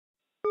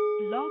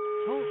Blog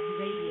Talk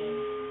Radio.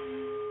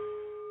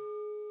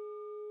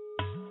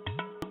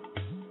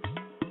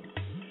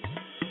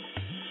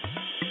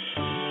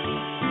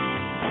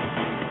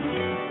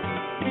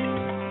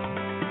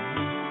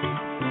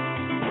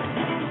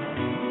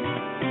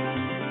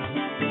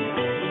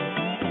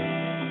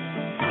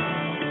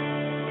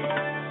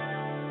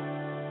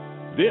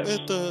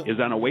 Это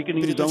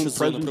передача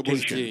 «Зона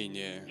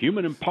пробуждения»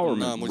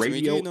 на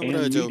мультимедийном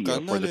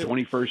радиоканале в целях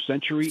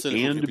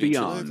укрепления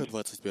человека в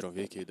 21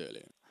 веке и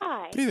далее.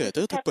 Привет,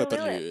 это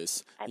Пеппер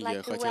Льюис.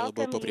 Я хотела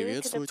бы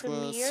поприветствовать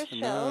вас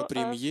на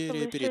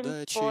премьере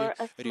передачи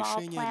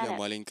 «Решения для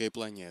маленькой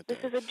планеты».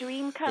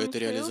 Это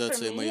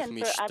реализация моих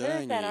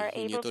мечтаний,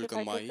 и не только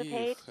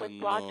моих,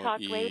 но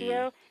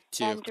и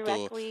тех,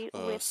 кто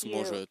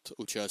сможет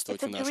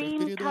участвовать в наших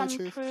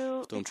передачах,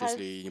 в том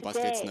числе и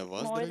непосредственно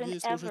вас, дорогие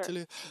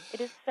слушатели.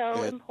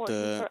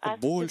 Это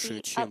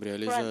больше, чем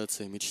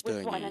реализация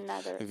мечтаний.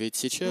 Ведь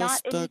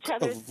сейчас так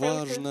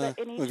важно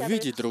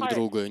видеть друг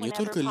друга, не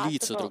только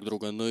лица друг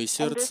друга, но и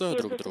сердца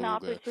друг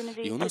друга.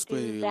 И у нас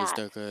появилась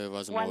такая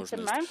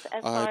возможность.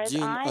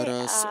 Один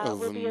раз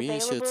в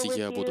месяц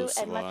я буду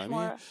с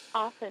вами.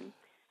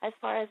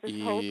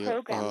 И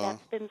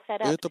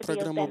эта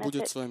программа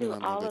будет с вами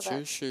намного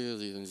чаще,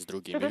 и с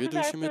другими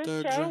ведущими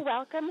также.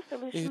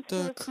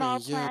 Итак,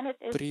 я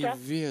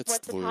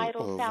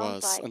приветствую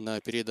вас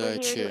на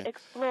передаче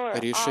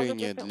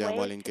 «Решения для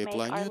маленькой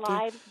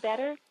планеты».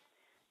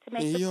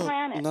 Ее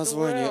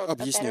название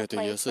объясняет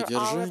ее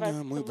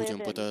содержание. Мы будем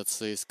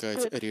пытаться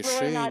искать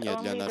решения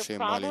для нашей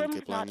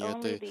маленькой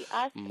планеты.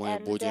 Мы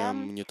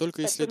будем не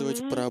только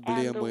исследовать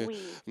проблемы,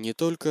 не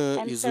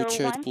только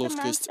изучать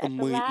плоскость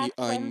 «мы» и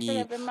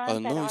 «они»,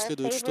 но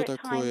исследовать, что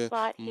такое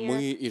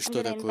 «мы» и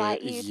что такое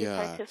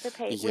 «я».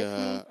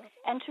 Я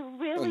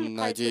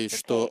надеюсь,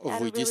 что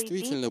вы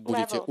действительно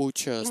будете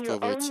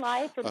участвовать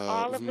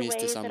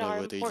вместе со мной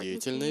в этой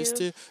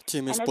деятельности,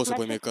 теми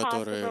способами,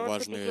 которые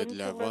важны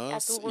для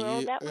вас,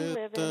 и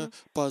это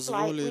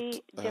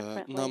позволит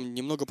нам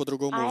немного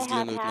по-другому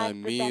взглянуть на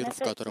мир, в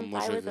котором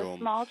мы живем.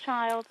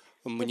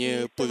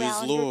 Мне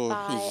повезло,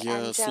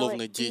 я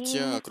словно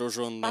дитя,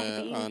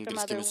 окруженное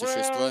ангельскими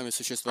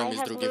существами из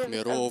других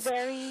миров.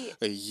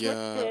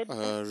 Я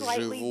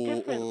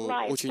живу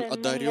очень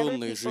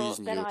одаренной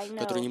жизнью,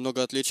 которая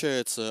немного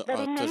отличается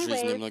от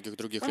жизни многих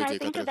других людей,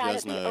 которых я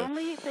знаю.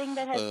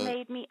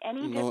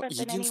 Но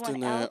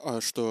единственное,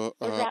 что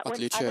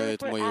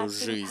отличает мою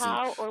жизнь,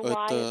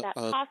 это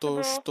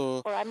то,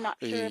 что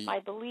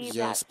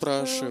я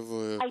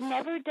спрашиваю,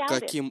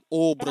 каким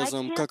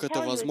образом, как это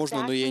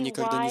возможно, но я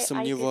никогда не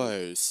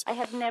сомневаюсь.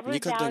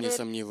 Никогда не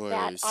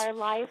сомневаюсь.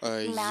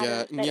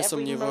 Я не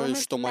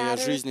сомневаюсь, что моя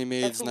жизнь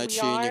имеет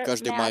значение,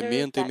 каждый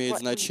момент имеет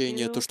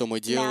значение, то, что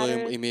мы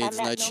делаем, имеет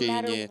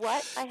значение.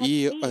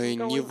 И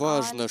не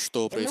важно,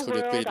 что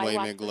происходит перед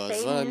моими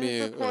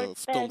глазами,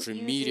 в том же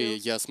мире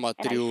я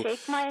смотрю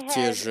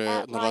те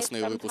же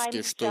новостные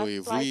выпуски, что и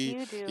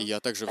вы, и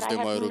я также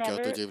вздымаю руки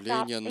от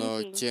удивления,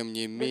 но тем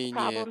не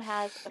менее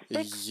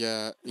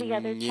я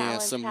не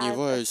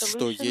сомневаюсь,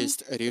 что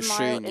есть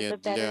решение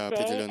для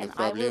определенных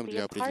проблем,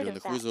 для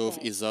определенных вызовов,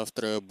 и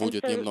завтра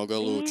будет немного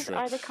лучше,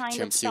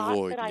 чем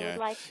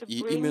сегодня. И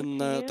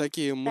именно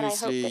такие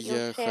мысли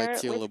я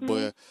хотела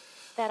бы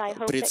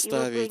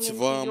представить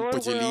вам,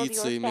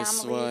 поделиться ими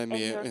с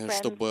вами,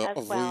 чтобы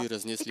вы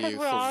разнесли их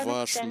в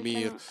ваш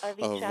мир,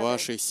 в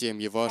вашей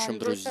семье, вашим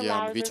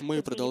друзьям. Ведь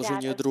мы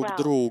продолжение друг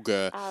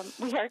друга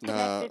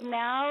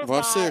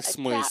во всех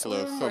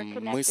смыслах.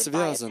 Мы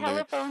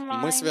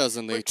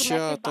связаны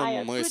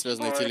чатом, мы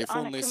связаны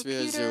телефонной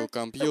связью,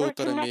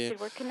 компьютерами,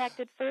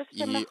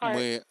 и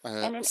мы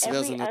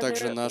связаны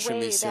также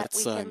нашими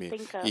сердцами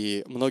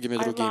и многими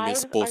другими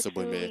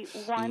способами.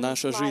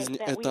 Наша жизнь —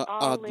 это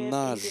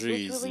одна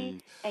жизнь.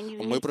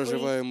 Мы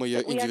проживаем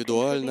ее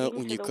индивидуально,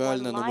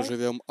 уникально, но мы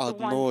живем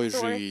одной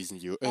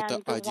жизнью.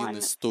 Это один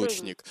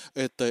источник,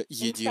 это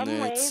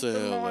единое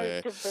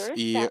целое.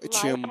 И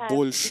чем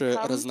больше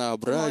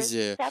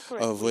разнообразия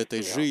в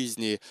этой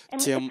жизни,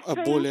 тем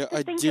более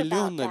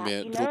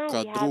отделенными друг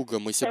от друга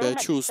мы себя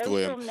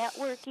чувствуем.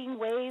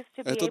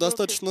 Это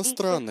достаточно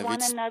странно,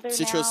 ведь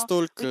сейчас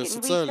столько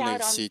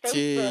социальных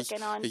сетей,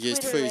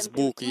 есть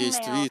Facebook, есть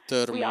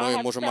Twitter,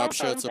 мы можем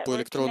общаться по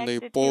электронной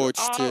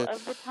почте.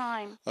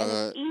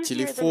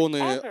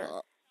 Телефоны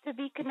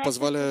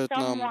позволяют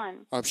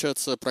нам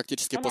общаться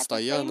практически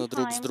постоянно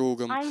друг с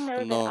другом,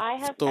 но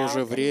в то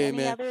же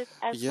время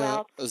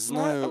я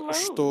знаю,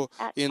 что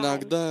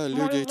иногда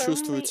люди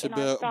чувствуют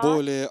себя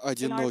более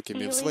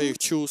одинокими в своих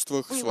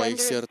чувствах, в своих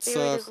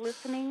сердцах.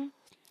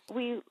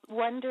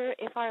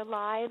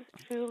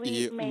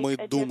 И мы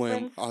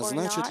думаем, а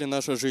значит ли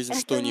наша жизнь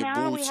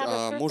что-нибудь,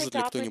 а может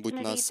ли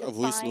кто-нибудь нас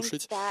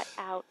выслушать?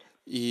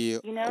 И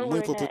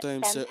мы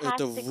попытаемся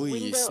это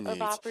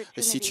выяснить.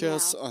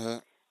 Сейчас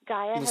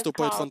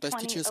наступает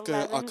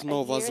фантастическое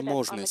окно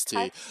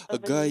возможностей.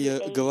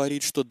 Гая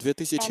говорит, что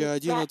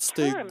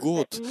 2011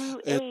 год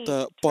 —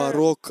 это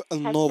порог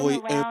новой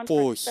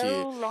эпохи.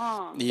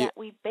 И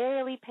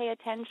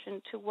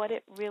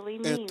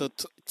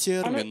этот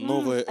термин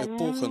 «новая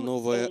эпоха»,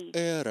 «новая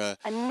эра»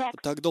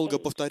 так долго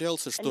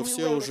повторялся, что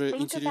все уже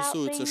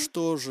интересуются,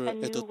 что же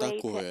это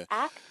такое.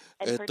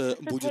 Это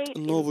будет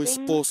новый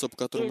способ,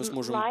 которым мы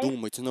сможем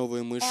думать,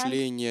 новое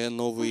мышление,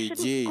 новые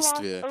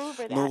действия,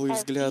 новый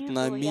взгляд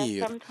на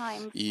мир.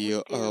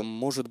 И,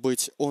 может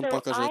быть, он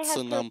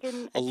покажется нам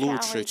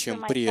лучше,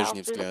 чем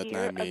прежний взгляд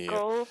на мир.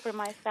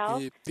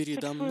 И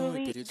передо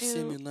мной, перед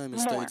всеми нами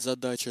стоит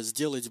задача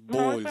сделать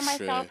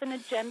больше,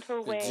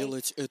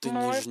 делать это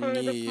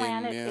нежнее,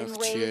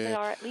 мягче,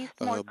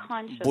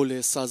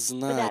 более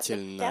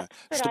сознательно,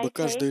 чтобы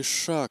каждый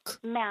шаг,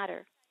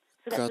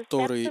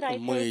 который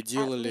мы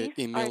делали,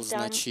 имел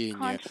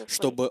значение,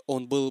 чтобы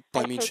он был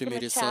по меньшей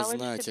мере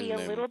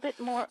сознательным.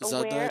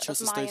 Задача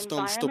состоит в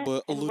том,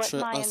 чтобы лучше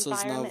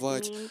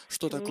осознавать,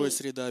 что такое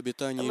среда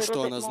обитания и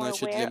что она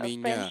значит для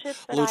меня,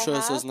 лучше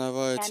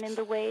осознавать,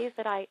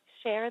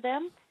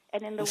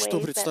 что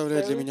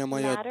представляет для меня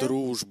моя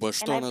дружба,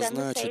 что она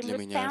значит для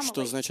меня,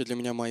 что значит для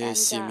меня моя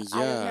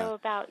семья.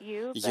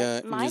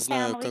 Я не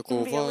знаю, как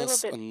у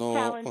вас,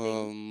 но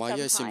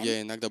моя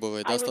семья иногда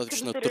бывает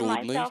достаточно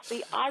трудной.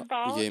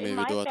 Я имею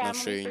в виду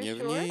отношения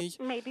в ней.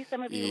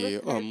 И,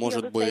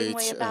 может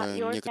быть,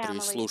 некоторые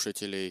из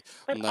слушателей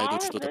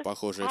найдут что-то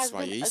похожее в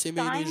своей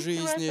семейной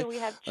жизни,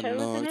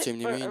 но, тем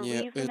не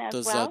менее,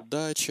 эта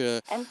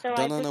задача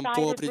дана нам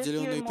по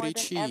определенной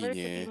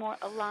причине.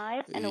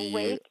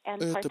 И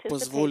это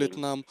позволит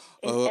нам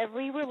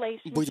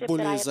быть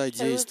более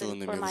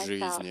задействованными в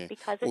жизни,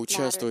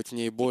 участвовать в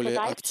ней более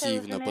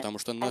активно, потому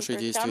что наши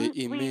действия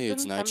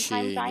имеют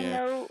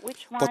значение.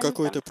 По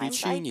какой-то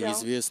причине,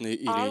 известной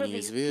или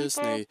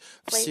неизвестной,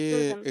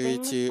 все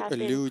эти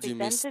люди,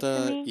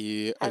 места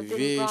и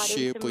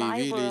вещи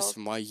появились в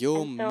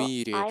моем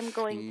мире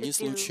не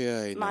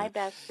случайно.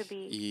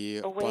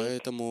 И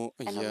поэтому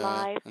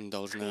я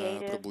должна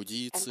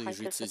пробудиться и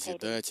жить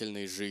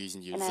созидательной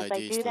жизнью,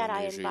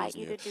 задействованной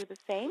жизнью.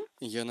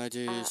 Я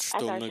надеюсь,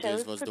 что многие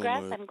из вас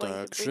думают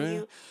так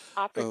же.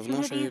 В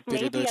нашей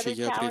передаче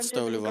я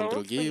представлю вам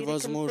другие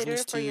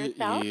возможности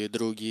и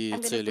другие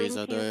цели и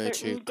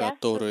задачи,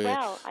 которые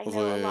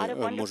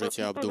вы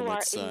можете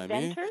обдумать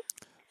сами.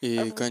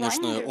 И,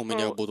 конечно, у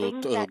меня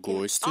будут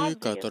гости,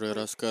 которые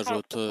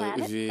расскажут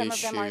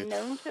вещи,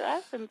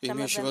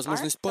 имеющие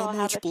возможность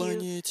помочь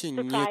планете.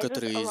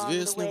 Некоторые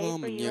известны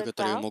вам,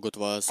 некоторые могут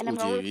вас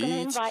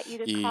удивить.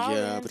 И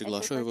я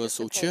приглашаю вас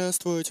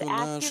участвовать в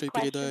нашей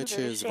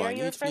передаче,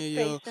 звонить в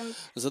нее,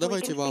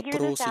 задавайте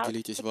вопросы,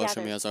 делитесь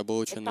вашими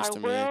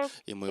озабоченностями,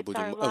 и мы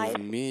будем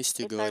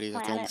вместе говорить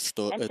о том,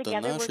 что это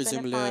наша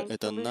Земля,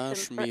 это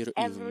наш мир,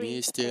 и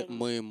вместе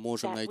мы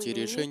можем найти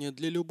решение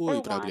для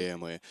любой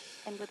проблемы,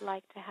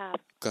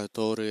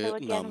 которые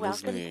нам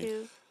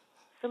нужны.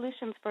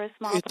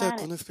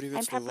 Итак, вновь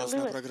приветствую вас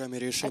на программе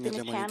 «Решения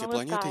для маленькой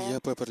планеты».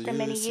 Я Пеппер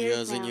Льюис,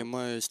 я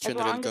занимаюсь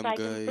ченнелингом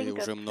Гаи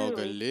уже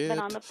много лет.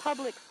 На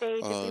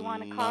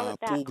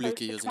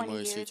публике я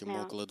занимаюсь этим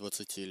около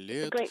 20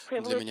 лет.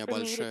 Для меня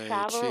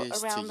большая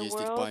честь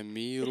ездить по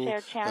миру,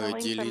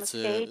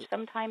 делиться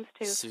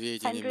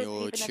сведениями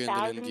о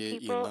ченнелинге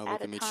и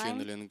навыками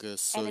ченнелинга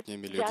с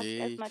сотнями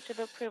людей.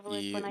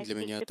 И для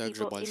меня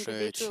также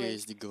большая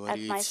честь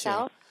говорить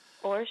с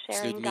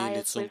людьми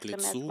лицом к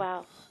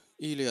лицу,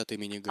 или от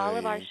имени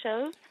Гаи.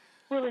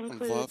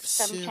 Во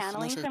всех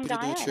наших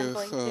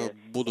передачах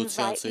будут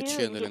сеансы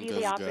ченнелинга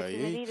с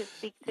Гаей,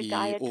 и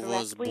у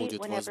вас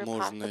будет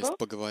возможность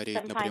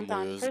поговорить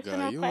напрямую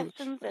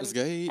с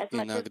Гаей,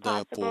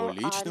 иногда по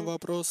личным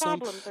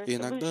вопросам,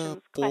 иногда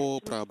по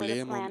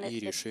проблемам и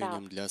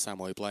решениям для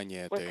самой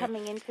планеты.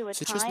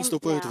 Сейчас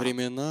наступают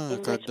времена,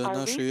 когда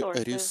наши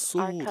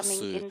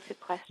ресурсы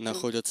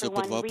находятся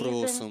под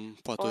вопросом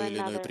по той или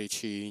иной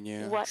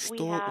причине.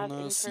 Что у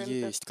нас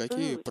есть,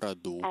 какие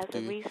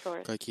продукты,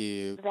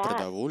 какие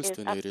продовольственные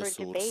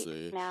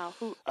ресурсы.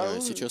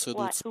 Сейчас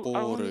идут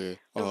споры,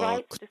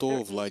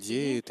 кто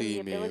владеет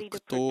ими,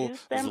 кто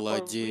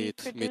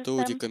владеет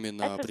методиками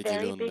на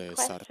определенные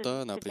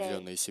сорта, на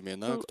определенные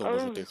семена, кто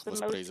может их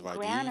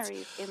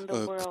воспроизводить,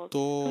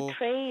 кто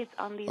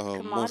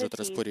может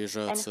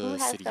распоряжаться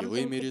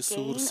сырьевыми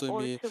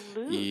ресурсами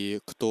и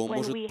кто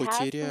может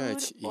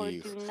потерять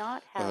их,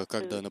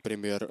 когда,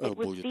 например,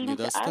 будет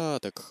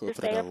недостаток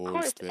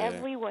продовольствия.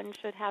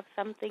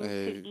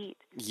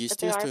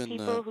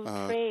 Естественно,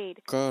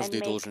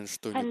 каждый должен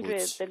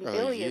что-нибудь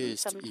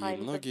есть, и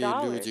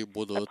многие люди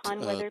будут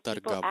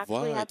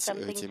торговать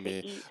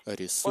этими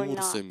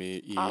ресурсами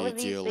и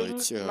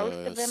делать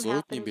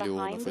сотни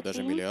миллионов и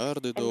даже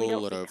миллиарды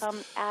долларов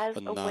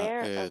на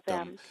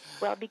этом.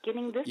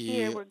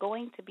 И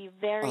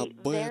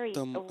об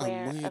этом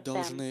мы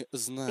должны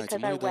знать.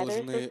 Мы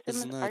должны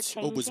знать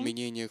об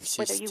изменениях в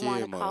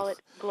системах.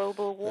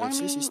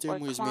 Все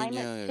системы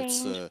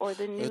изменяются.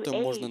 Это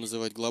можно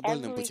называть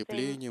глобальным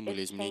потеплением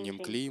или изменением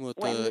климата.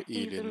 климата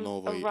или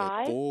новой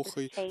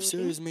эпохой,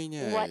 все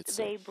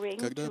изменяется.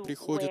 Когда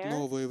приходит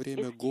новое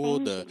время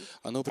года,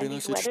 оно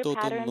приносит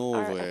что-то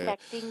новое.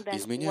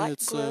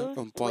 Изменяются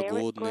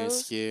погодные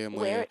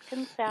схемы,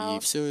 и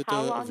все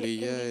это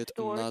влияет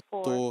на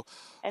то,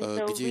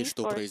 где и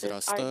что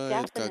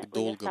произрастает, как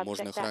долго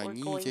можно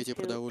хранить эти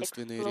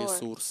продовольственные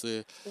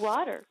ресурсы.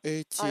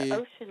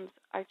 Эти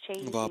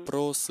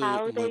вопросы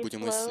мы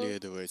будем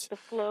исследовать.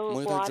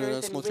 Мы также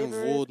рассмотрим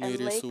водные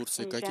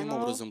ресурсы, каким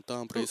образом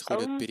там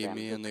происходят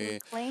перемены,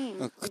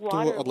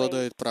 кто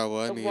обладает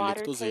правами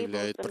или кто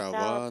заявляет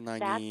права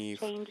на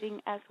них.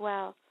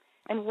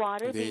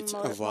 Ведь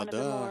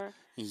вода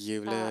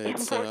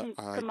является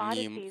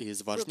одним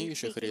из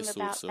важнейших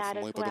ресурсов.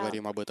 Мы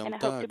поговорим об этом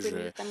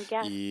также.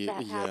 И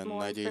я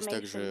надеюсь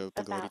также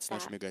поговорить с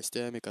нашими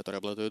гостями, которые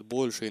обладают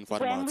большей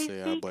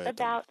информацией об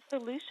этом.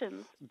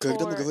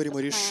 Когда мы говорим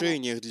о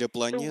решениях для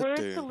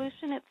планеты,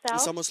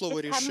 само слово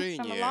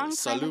 «решение»,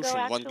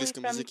 solution, в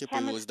английском языке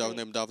появилось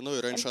давным-давно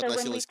и раньше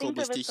относилось к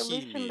области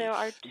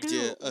химии,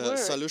 где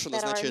solution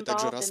означает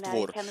также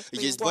раствор.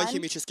 Есть два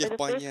химических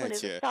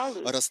понятия.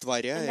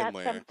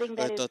 Растворяемое —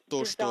 это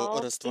то, что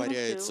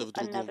растворяется в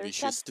другом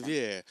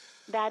веществе,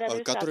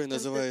 которое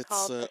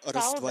называется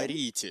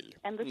растворитель,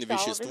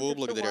 вещество,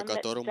 благодаря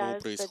которому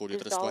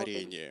происходит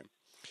растворение.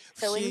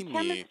 В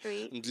химии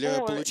для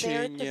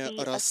получения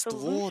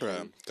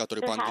раствора,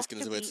 который по-английски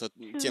называется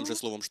тем же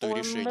словом, что и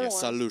решение,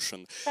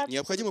 solution,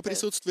 необходимо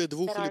присутствие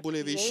двух или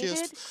более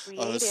веществ,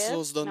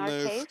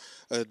 созданных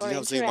для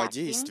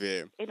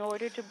взаимодействия,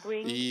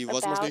 и,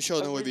 возможно, еще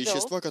одного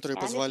вещества, которое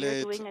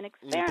позволяет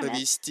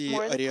провести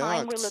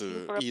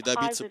реакцию и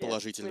добиться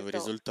положительного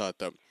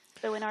результата.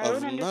 В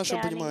нашем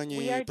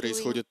понимании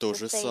происходит то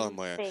же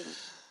самое.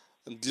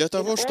 Для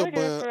того,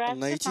 чтобы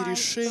найти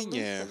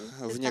решение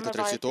в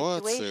некоторых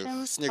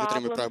ситуациях, с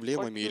некоторыми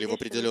проблемами или в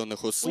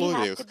определенных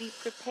условиях,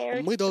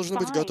 мы должны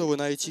быть готовы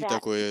найти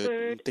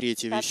такое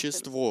третье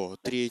вещество,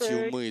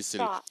 третью мысль.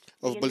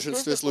 В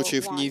большинстве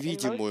случаев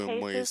невидимую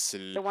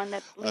мысль,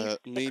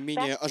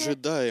 наименее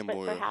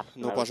ожидаемую,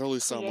 но,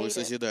 пожалуй, самую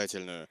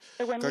созидательную.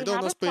 Когда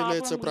у нас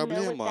появляется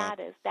проблема,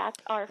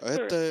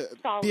 это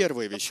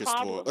первое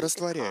вещество,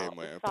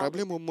 растворяемое.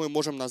 Проблему мы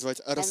можем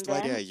назвать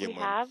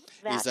растворяемым.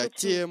 И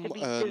затем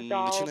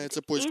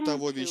начинается поиск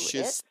того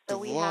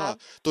вещества,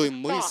 той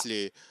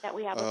мысли,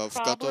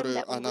 в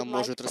которую она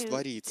может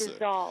раствориться.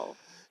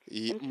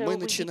 И мы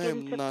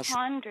начинаем наш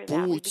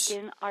путь,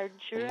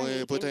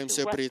 мы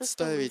пытаемся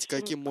представить,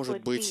 каким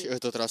может быть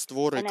этот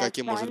раствор и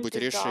каким может быть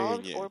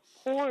решение.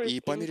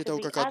 И по мере того,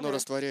 как одно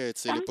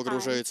растворяется или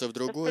погружается в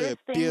другое,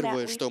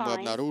 первое, что мы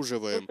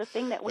обнаруживаем,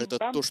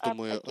 это то, что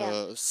мы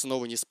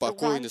снова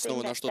неспокойны,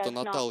 снова на что-то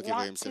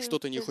наталкиваемся.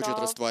 Что-то не хочет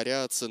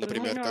растворяться,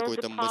 например,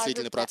 какой-то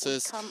мыслительный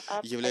процесс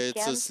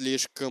является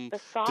слишком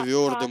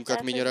твердым,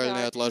 как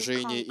минеральное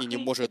отложение, и не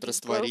может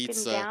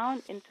раствориться,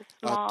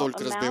 а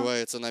только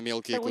разбивается на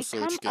мелкие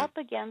кусочки.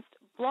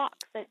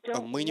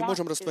 Мы не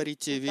можем растворить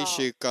те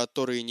вещи,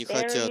 которые не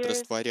хотят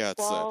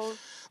растворяться.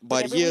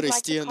 Барьеры,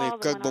 стены,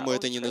 как бы мы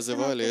это ни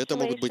называли, это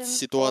могут быть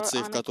ситуации,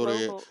 в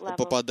которые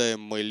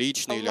попадаем мы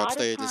лично, или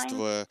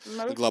обстоятельства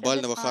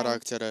глобального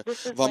характера.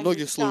 Во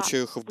многих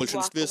случаях, в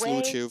большинстве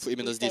случаев,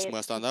 именно здесь мы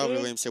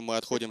останавливаемся, мы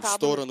отходим в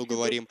сторону,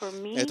 говорим: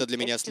 это для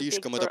меня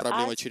слишком, эта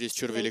проблема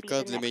чересчур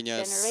велика для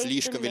меня,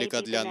 слишком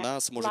велика для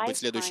нас, может быть,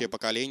 следующее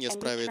поколение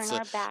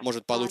справится,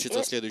 может,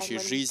 получится в следующей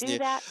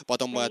жизни.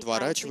 Потом мы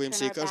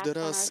отворачиваемся, и каждый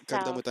раз,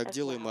 когда мы так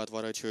делаем, мы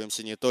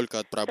отворачиваемся не только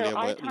от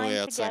проблемы, но и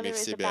от самих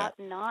себя.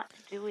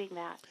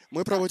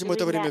 Мы проводим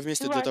это время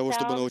вместе для того,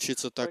 чтобы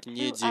научиться так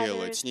не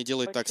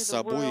делать так с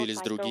собой или с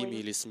другими,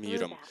 или с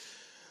миром.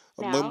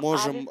 Мы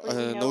можем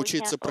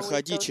научиться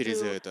проходить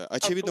через это.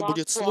 Очевидно,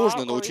 будет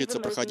сложно научиться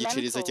проходить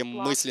через эти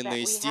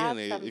мысленные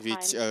стены,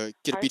 ведь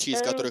кирпичи,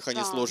 из которых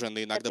они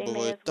сложены, иногда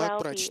бывают так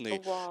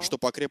прочны, что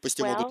по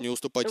крепости могут не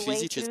уступать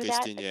физической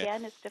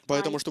стене.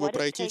 Поэтому, чтобы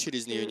пройти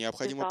через нее,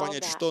 необходимо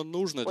понять, что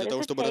нужно для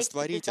того, чтобы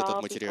растворить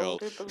этот материал,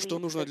 что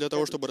нужно для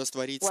того, чтобы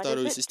растворить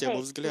старую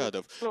систему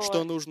взглядов,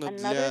 что нужно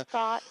для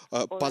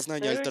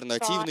познания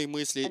альтернативной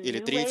мысли или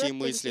третьей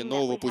мысли,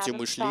 нового пути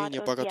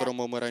мышления, по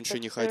которому мы раньше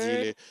не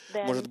ходили.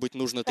 Может быть,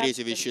 нужно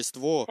третье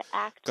вещество,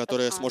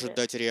 которое сможет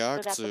дать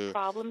реакцию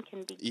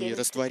и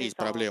растворить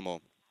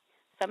проблему.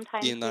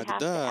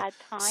 Иногда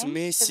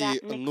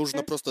смеси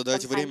нужно просто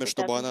дать время,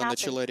 чтобы она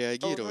начала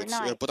реагировать,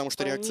 потому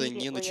что реакция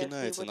не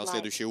начинается на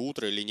следующее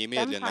утро или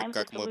немедленно,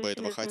 как мы бы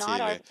этого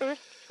хотели.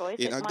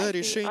 Иногда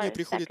решение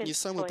приходит не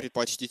самым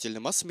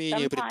предпочтительным, а с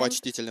менее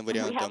предпочтительным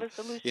вариантом.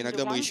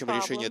 Иногда мы ищем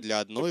решение для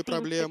одной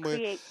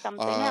проблемы,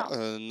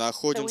 а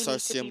находим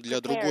совсем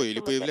для другой, или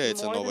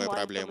появляется новая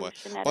проблема.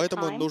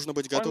 Поэтому нужно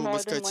быть готовым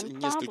искать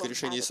несколько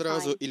решений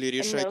сразу или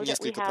решать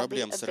несколько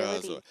проблем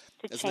сразу.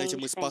 Знаете,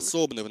 мы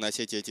способны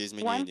вносить эти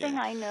изменения.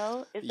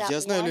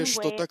 Я знаю лишь,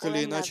 что так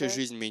или иначе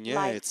жизнь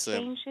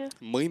меняется,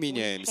 мы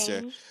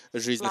меняемся,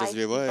 жизнь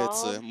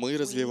развивается, мы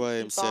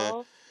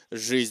развиваемся,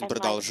 жизнь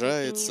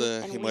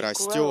продолжается, и мы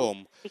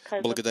растем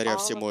благодаря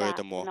всему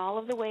этому.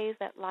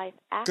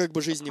 Как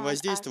бы жизнь ни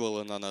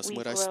воздействовала на нас,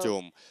 мы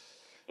растем.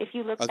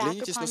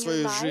 Оглянитесь на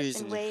свою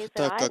жизнь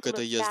так, как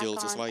это я сделал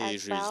со своей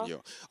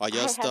жизнью. А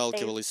я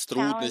сталкивалась с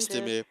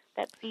трудностями,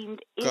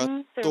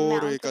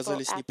 которые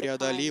казались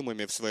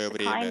непреодолимыми в свое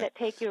время.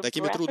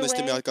 Такими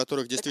трудностями, от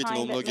которых действительно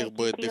у многих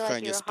бы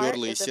дыхание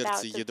сперло и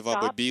сердце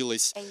едва бы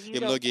билось, и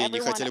многие не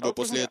хотели бы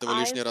после этого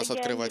лишний раз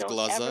открывать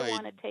глаза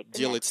и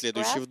делать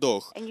следующий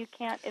вдох. И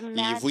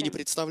вы не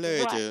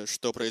представляете,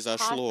 что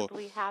произошло.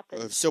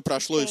 Все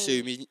прошло и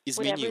все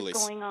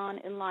изменилось.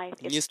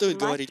 Не стоит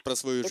говорить про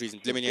свою жизнь.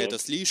 Для меня это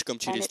слишком,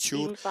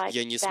 чересчур.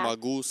 Я не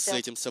смогу с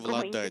этим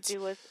совладать.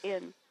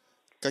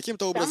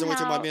 Каким-то образом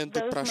эти моменты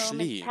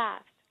прошли.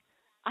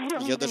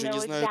 Я даже не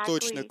знаю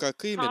точно,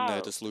 как именно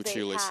это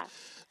случилось.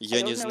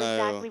 Я не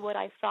знаю,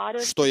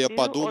 что я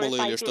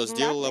подумала или что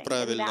сделала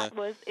правильно.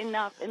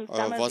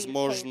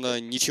 Возможно,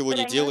 ничего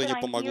не делая не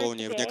помогло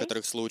мне в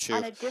некоторых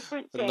случаях.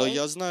 Но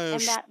я знаю,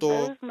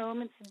 что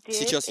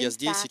сейчас я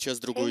здесь, сейчас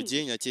другой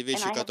день, а те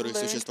вещи, которые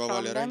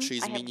существовали раньше,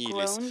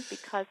 изменились.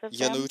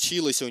 Я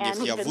научилась у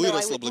них, я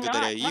выросла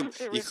благодаря им,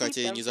 и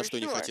хотя я ни за что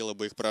не хотела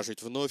бы их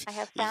прожить вновь,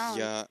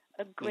 я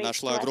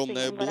нашла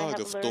огромное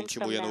благо в том,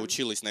 чему я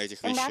научилась на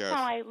этих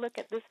вещах.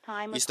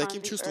 И с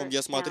таким чувством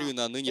я смотрю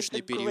на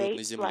нынешний период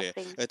на Земле.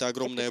 Это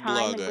огромное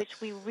благо.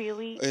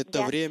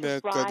 Это время,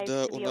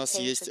 когда у нас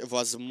есть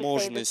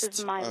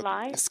возможность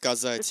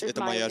сказать,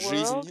 это моя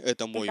жизнь,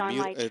 это мой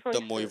мир, это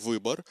мой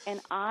выбор.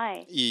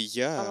 И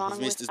я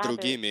вместе с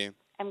другими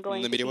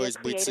намереваюсь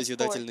быть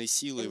созидательной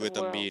силой в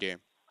этом мире.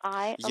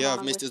 Я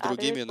вместе с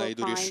другими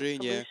найду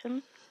решение,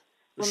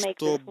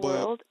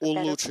 чтобы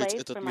улучшить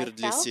этот мир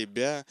для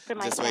себя,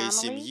 для своей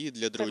семьи,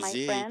 для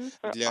друзей,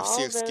 для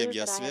всех, с кем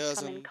я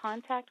связан,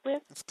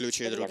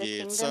 включая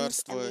другие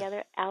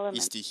царства и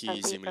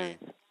стихии Земли.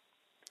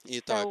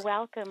 Итак,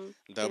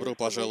 добро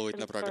пожаловать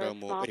на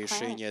программу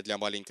 «Решения для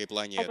маленькой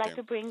планеты».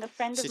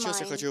 Сейчас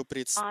я хочу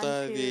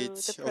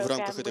представить в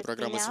рамках этой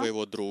программы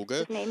своего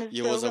друга.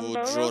 Его зовут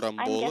Джо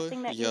Рамбола.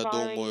 Я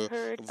думаю,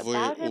 вы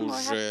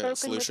уже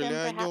слышали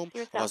о нем,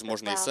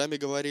 возможно, и сами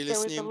говорили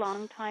с ним.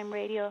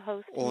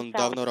 Он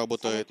давно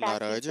работает на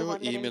радио,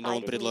 и именно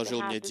он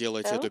предложил мне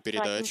делать эту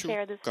передачу,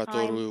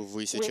 которую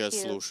вы сейчас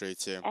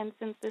слушаете.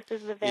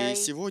 И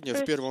сегодня,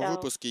 в первом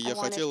выпуске, я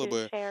хотела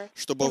бы,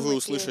 чтобы вы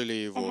услышали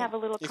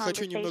его. И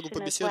хочу немного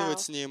побеседовать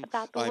с ним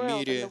о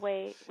мире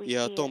и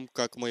о том,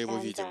 как мы его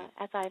видим.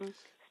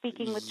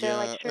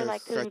 Я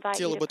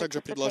хотела бы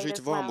также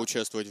предложить вам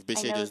участвовать в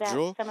беседе с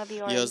Джо.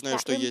 Я знаю,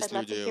 что есть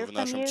люди в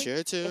нашем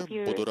чате,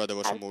 буду рада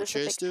вашему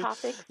участию.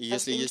 И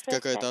если есть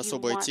какая-то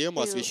особая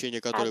тема,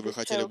 освещение которой вы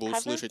хотели бы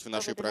услышать в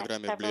нашей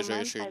программе в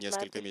ближайшие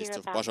несколько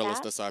месяцев,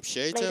 пожалуйста,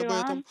 сообщайте об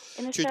этом.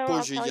 Чуть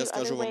позже я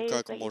скажу вам,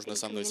 как можно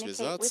со мной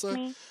связаться.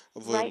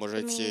 Вы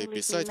можете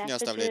писать мне,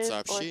 оставлять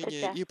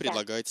сообщения и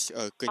предлагать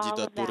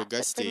кандидатуры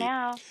гостей.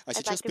 А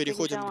сейчас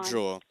переходим к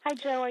Джо.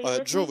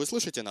 Джо, вы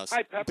слышите нас?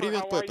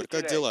 Привет, Пеппер,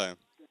 как дела?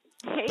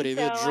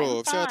 Привет,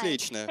 Джо, все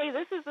отлично.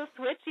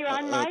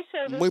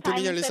 Мы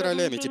поменялись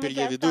ролями, теперь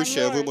я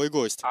ведущая, а вы мой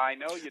гость.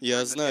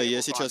 Я знаю,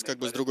 я сейчас как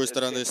бы с другой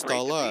стороны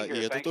стола, и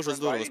это тоже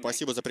здорово,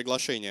 спасибо за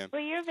приглашение.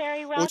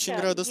 Очень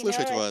рада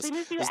слышать вас.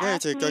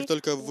 Знаете, как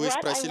только вы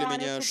спросили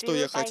меня, что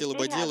я хотела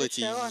бы делать,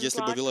 и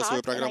если бы вела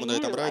свою программу на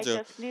этом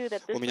радио,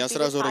 у меня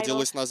сразу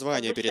родилось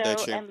название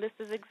передачи.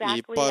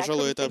 И,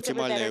 пожалуй, это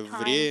оптимальное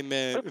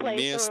время,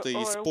 место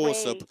и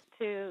способ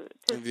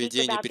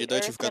ведения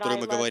передачи, в которой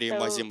мы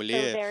говорим о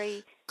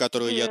Земле,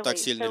 которую я так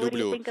сильно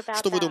люблю.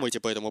 Что вы думаете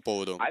по этому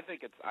поводу?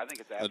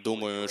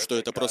 Думаю, что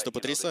это просто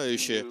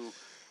потрясающе.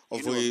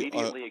 Вы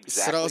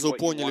сразу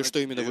поняли, что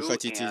именно вы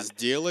хотите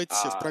сделать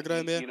в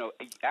программе.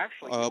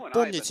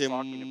 Помните,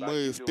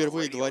 мы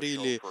впервые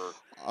говорили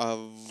о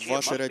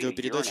вашей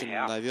радиопередаче,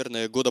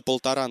 наверное, года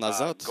полтора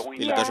назад,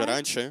 или даже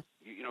раньше.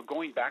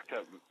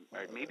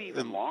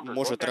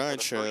 Может,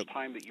 раньше,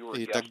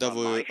 и тогда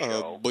вы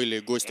были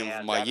гостем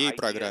в моей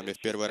программе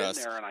в первый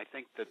раз.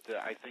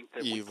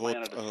 И вот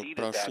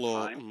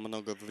прошло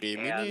много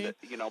времени,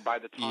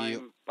 и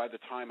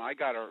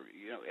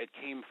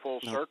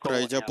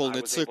пройдя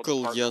полный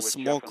цикл, я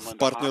смог в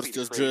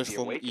партнерстве с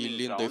Джеффом и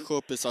Линдой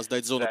Хоппи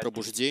создать зону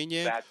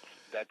пробуждения,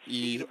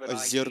 и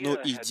зерно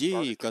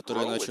идеи,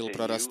 которое начало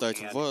прорастать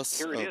в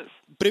вас,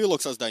 привело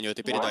к созданию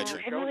этой передачи.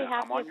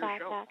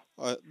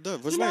 Да,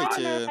 вы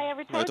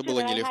знаете, это было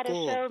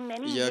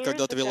нелегко. Я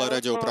когда-то вела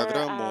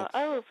радиопрограмму,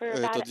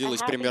 это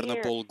длилось примерно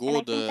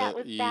полгода,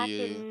 и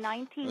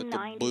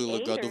это было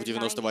году в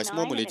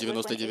 98-м или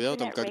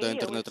 99-м, когда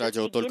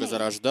интернет-радио только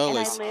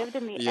зарождалось.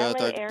 Я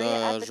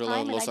тогда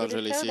жила в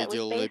Лос-Анджелесе и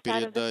делала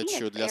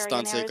передачу для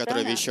станции,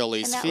 которая вещала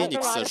из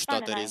Феникса,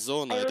 штата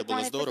Аризона. Это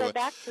было здорово.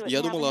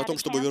 Я думала о том,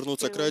 чтобы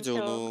вернуться к радио,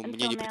 но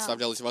мне не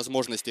представлялось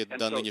возможности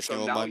до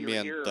нынешнего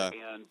момента.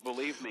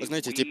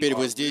 Знаете, теперь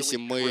вы здесь, и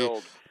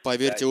мы,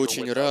 поверьте,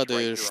 очень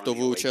рады, что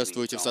вы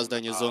участвуете в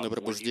создании зоны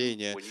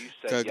пробуждения.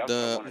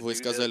 Когда вы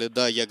сказали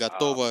 «да, я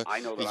готова»,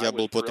 я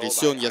был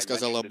потрясен, я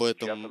сказал об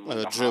этом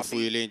Джеффу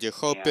и Линде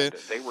Хоппи,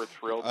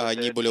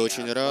 они были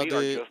очень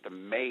рады,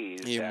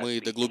 и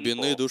мы до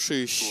глубины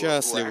души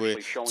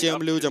счастливы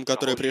тем людям,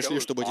 которые пришли,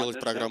 чтобы делать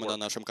программы на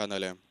нашем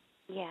канале.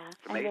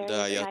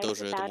 Да, я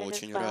тоже этому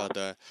очень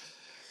рада.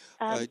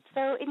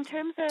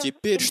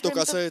 Теперь, что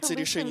касается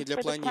решений для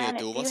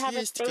планеты, у вас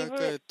есть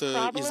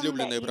какая-то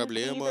излюбленная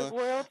проблема,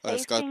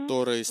 с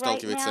которой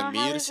сталкивается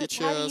мир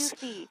сейчас?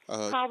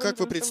 Как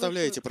вы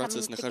представляете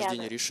процесс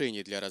нахождения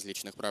решений для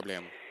различных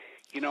проблем?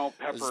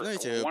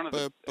 Знаете,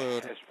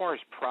 Пеппер,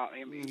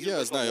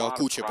 я знаю о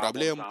куче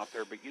проблем.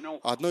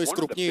 Одной из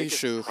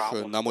крупнейших,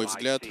 на мой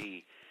взгляд,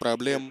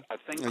 проблем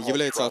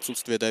является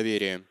отсутствие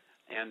доверия.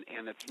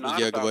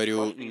 Я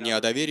говорю не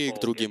о доверии к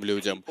другим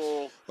людям,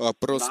 а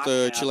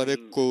просто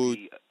человеку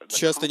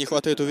часто не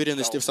хватает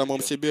уверенности в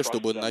самом себе,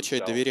 чтобы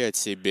начать доверять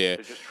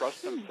себе.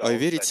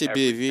 Верить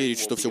себе, верить,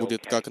 что все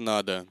будет как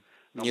надо.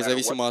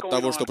 Независимо от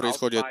того, что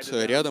происходит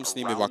рядом с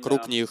ними,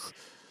 вокруг них,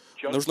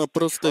 нужно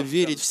просто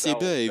верить в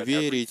себя и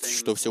верить,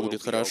 что все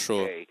будет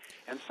хорошо.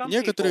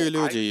 Некоторые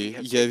люди,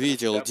 я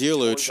видел,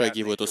 делают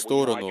шаги в эту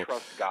сторону.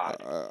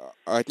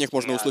 От них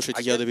можно услышать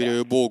 «я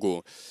доверяю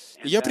Богу».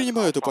 Я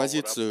принимаю эту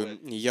позицию,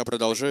 я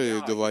продолжаю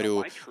и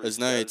говорю,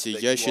 знаете,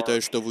 я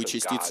считаю, что вы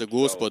частица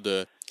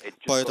Господа,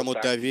 поэтому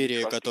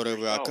доверие, которое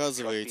вы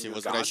оказываете,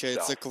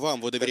 возвращается к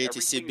вам. Вы доверяете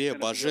себе,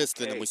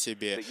 божественному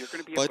себе.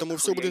 Поэтому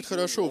все будет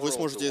хорошо, вы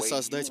сможете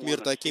создать мир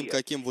таким,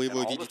 каким вы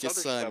его видите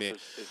сами.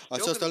 А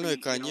все остальное,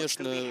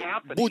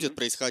 конечно, будет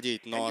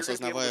происходить, но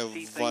осознавая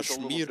ваш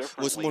мир,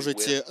 вы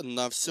сможете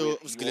на все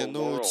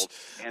взглянуть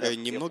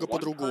немного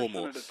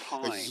по-другому.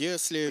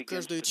 Если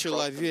каждый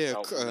человек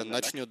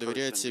начнет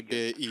доверять себе,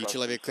 и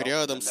человек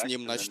рядом с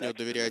ним начнет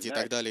доверять, и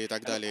так далее, и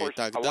так далее, и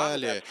так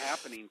далее,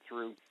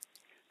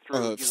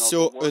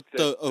 все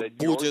это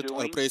будет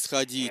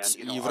происходить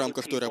и в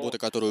рамках той работы,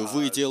 которую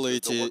вы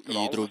делаете,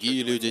 и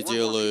другие люди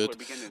делают.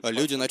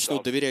 Люди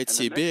начнут доверять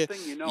себе,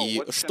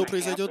 и что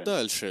произойдет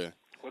дальше?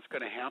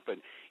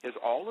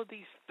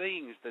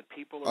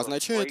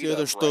 Означает ли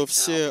это, что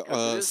все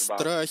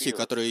страхи,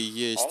 которые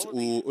есть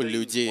у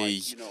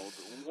людей,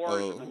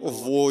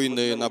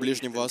 войны на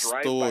Ближнем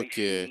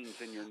Востоке,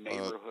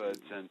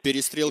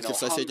 перестрелки в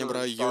соседнем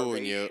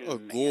районе,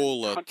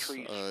 голод,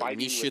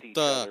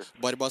 нищета,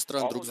 борьба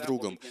стран друг с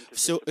другом,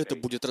 все это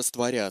будет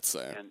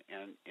растворяться?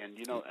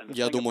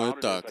 Я думаю,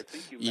 так.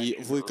 И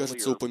вы,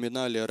 кажется,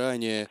 упоминали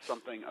ранее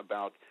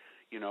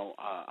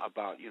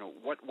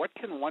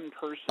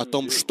о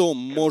том, что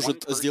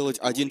может сделать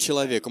один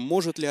человек.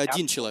 Может ли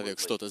один человек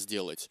что-то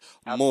сделать?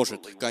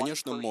 Может,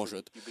 конечно,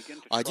 может.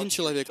 Один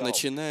человек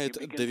начинает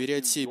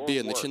доверять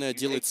себе, начинает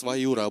делать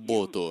свою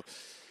работу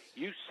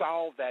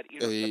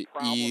и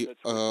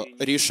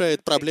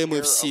решает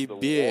проблемы в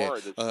себе,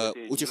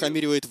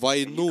 утихомиривает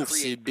войну в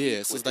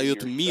себе,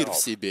 создает мир в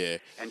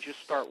себе.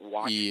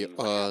 И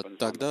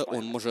тогда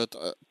он может...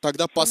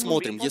 Тогда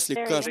посмотрим, если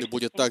каждый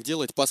будет так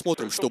делать,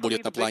 посмотрим, что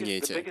будет на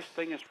планете.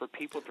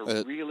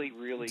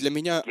 Для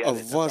меня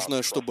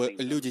важно, чтобы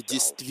люди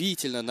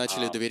действительно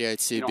начали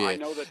доверять себе.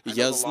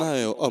 Я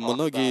знаю,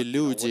 многие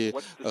люди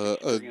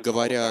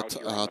говорят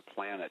о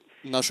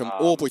нашем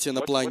опыте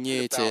на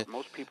планете.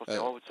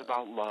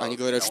 Они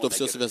говорят, что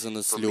все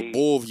связано с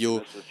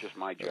любовью,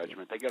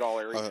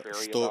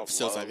 что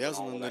все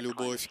завязано на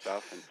любовь.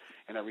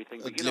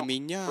 Для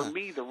меня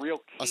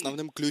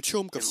основным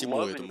ключом ко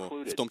всему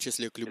этому, в том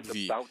числе к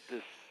любви,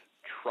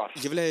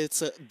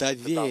 является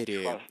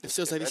доверие.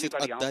 Все зависит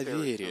от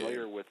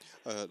доверия.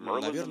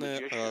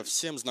 Наверное,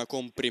 всем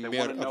знаком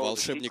пример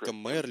волшебника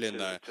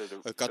Мерлина,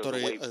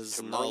 который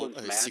знал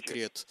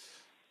секрет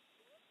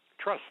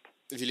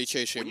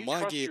величайшей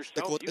магии.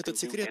 Так вот, этот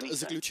секрет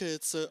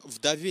заключается в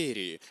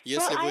доверии.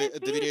 Если вы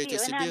доверяете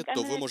себе,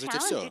 то вы можете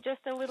все.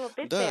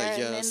 Да,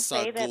 я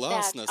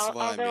согласна с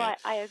вами.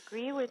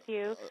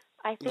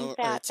 Но,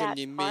 тем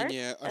не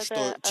менее,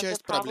 что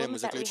часть проблемы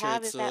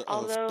заключается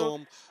в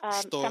том,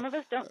 что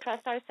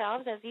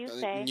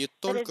не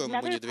только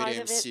мы не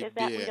доверяем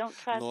себе,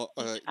 но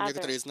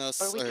некоторые из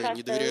нас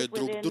не доверяют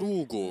друг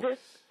другу,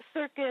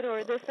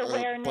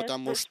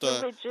 потому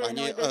что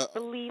они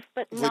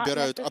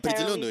выбирают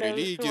определенную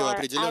религию,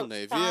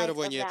 определенное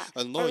верование,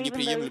 но не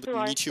приемлют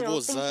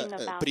ничего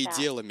за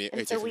пределами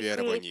этих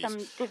верований.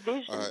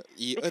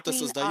 И это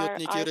создает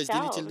некие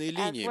разделительные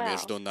линии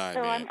между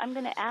нами.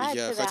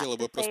 Я хотела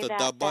бы просто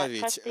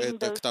добавить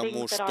это к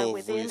тому, что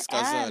вы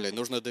сказали.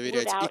 Нужно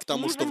доверять и к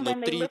тому, что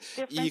внутри,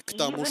 и к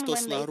тому, что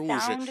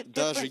снаружи.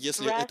 Даже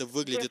если это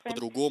выглядит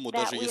по-другому,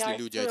 даже если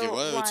люди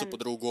одеваются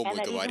по-другому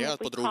и говорят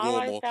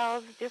по-другому,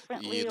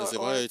 и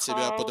называют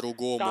себя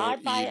по-другому,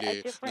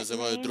 или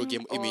называют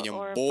другим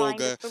именем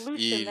Бога,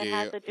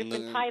 или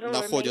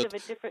находят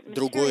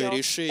другое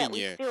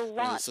решение,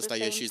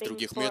 состоящее из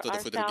других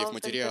методов и других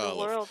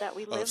материалов.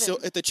 Все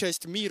это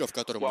часть мира, в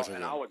котором мы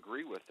живем.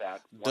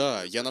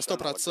 Да, я на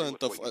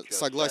 100%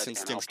 согласен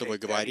с тем, что вы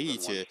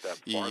говорите,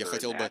 и я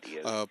хотел бы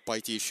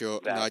пойти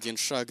еще на один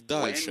шаг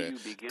дальше.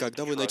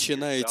 Когда вы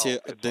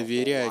начинаете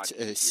доверять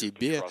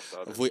себе,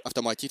 вы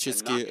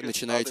автоматически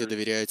начинаете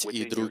доверять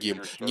и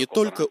другим. Не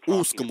только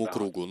узкому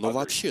кругу, но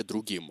вообще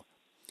другим.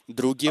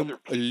 Другим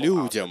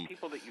людям,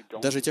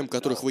 даже тем,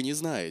 которых вы не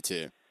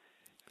знаете.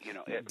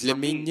 Для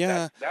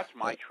меня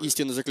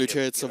истина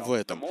заключается в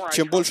этом.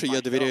 Чем больше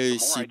я доверяю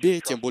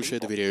себе, тем больше я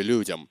доверяю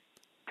людям.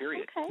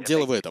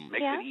 Дело в этом.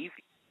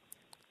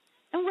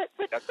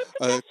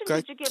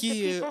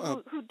 Какие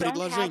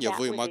предложения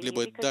вы могли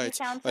бы дать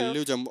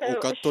людям, у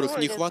которых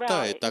не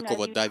хватает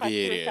такого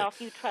доверия?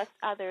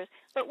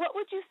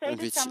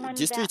 Ведь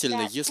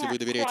действительно, если вы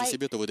доверяете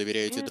себе, то вы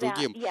доверяете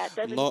другим.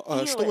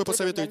 Но что вы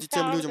посоветуете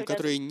тем людям,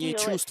 которые не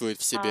чувствуют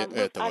в себе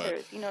этого,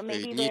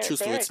 не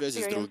чувствуют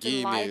связи с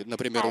другими?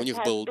 Например, у них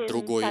был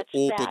другой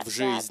опыт в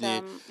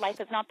жизни,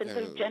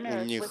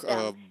 у них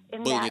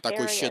был не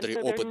такой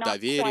щедрый опыт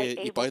доверия,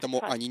 и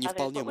поэтому они не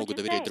вполне могут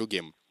доверять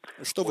другим.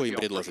 Что вы им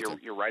предложите?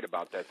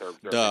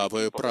 Да,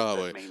 вы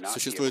правы.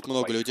 Существует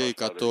много людей,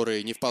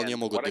 которые не вполне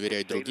могут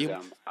доверять другим.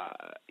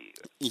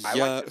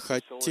 Я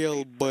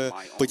хотел бы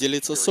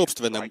поделиться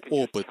собственным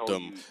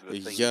опытом.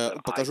 Я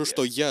покажу,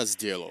 что я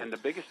сделал.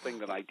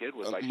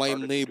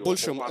 Моим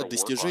наибольшим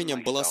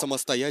достижением была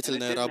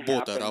самостоятельная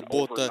работа,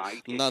 работа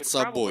над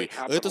собой.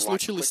 Это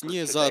случилось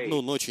не за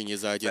одну ночь и не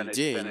за один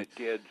день.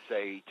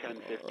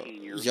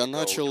 Я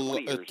начал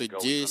это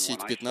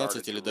 10,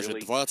 15 или даже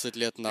 20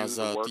 лет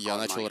назад. Я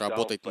начал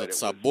работать над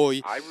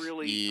собой,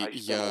 и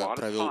я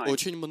провел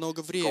очень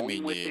много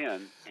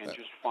времени.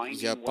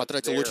 Я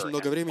потратил очень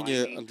много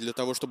времени для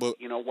того, чтобы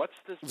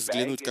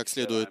взглянуть как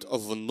следует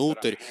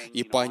внутрь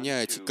и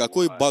понять,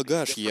 какой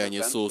багаж я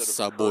несу с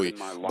собой.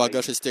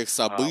 Багаж из тех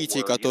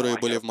событий, которые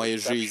были в моей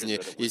жизни,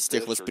 из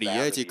тех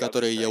восприятий,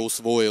 которые я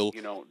усвоил.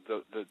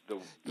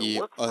 И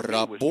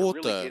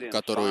работа,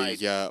 которую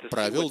я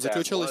провел,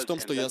 заключалась в том,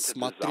 что я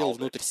смотрел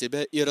внутрь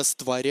себя и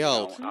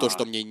растворял то,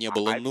 что мне не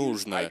было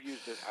нужно.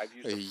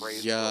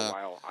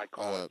 Я,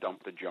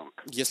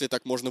 если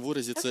так можно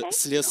выразиться,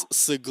 слез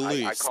с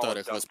иглы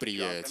старых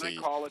восприятий.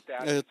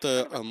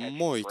 Это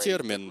мой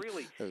термин,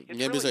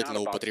 не обязательно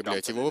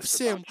употреблять его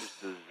всем,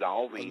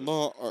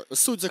 но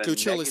суть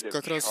заключалась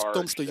как раз в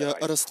том, что я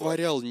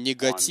растворял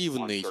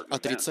негативный,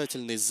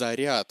 отрицательный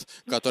заряд,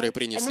 который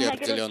принесли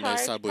определенные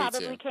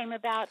события.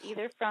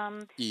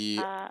 И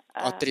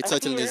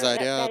отрицательный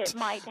заряд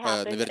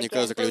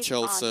наверняка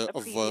заключался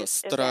в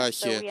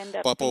страхе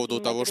по поводу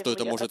того, что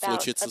это может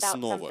случиться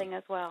снова.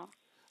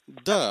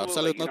 Да,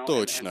 абсолютно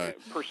точно.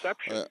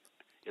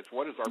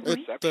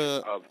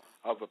 Это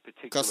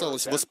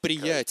касалось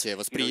восприятия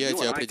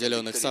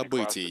определенных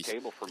событий.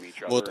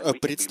 Вот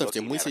представьте,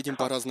 мы сидим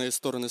по разные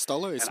стороны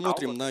стола и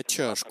смотрим на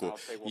чашку.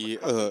 И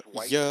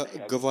я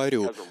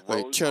говорю,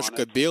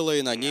 чашка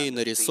белая, на ней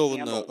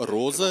нарисована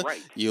роза,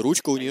 и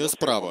ручка у нее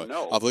справа.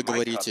 А вы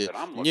говорите,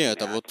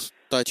 нет, а вот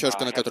та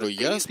чашка, на которую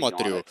я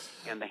смотрю,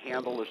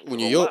 у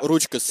нее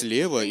ручка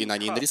слева, и на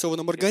ней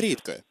нарисована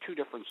маргаритка.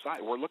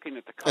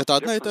 Это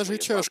одна и та же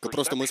чашка,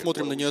 просто мы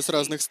смотрим на нее с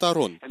разных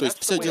сторон. То есть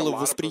все дело в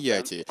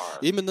восприятии.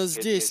 Именно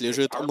здесь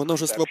лежит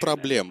множество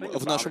проблем,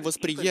 в нашем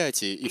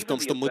восприятии и в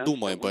том, что мы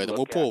думаем по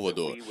этому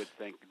поводу.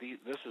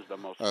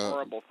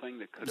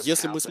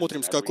 Если мы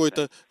смотрим с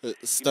какой-то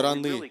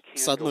стороны,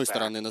 с одной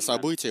стороны на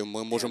события,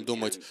 мы можем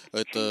думать,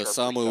 это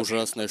самое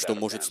ужасное, что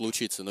может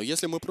случиться. Но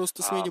если мы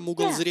просто сменим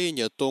угол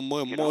зрения, то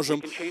мы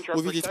можем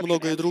увидеть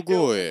многое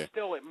другое.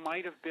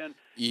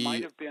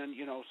 И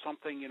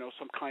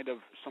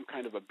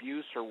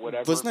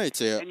вы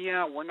знаете,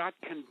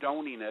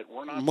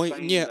 мы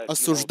не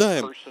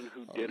осуждаем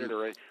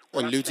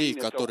людей,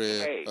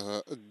 которые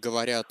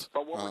говорят,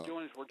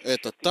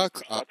 это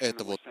так, а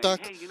это вот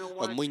так.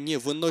 Мы не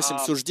выносим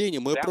суждений,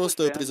 мы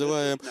просто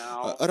призываем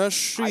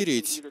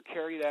расширить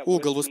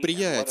угол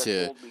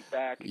восприятия.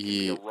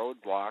 И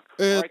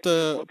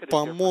это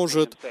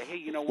поможет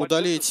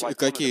удалить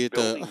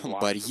какие-то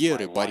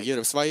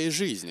барьеры в своей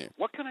жизни.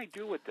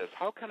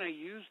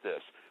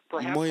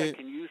 Мы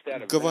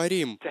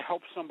говорим,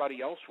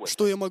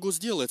 что я могу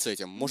сделать с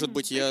этим? Может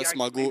быть, я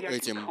смогу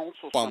этим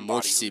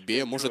помочь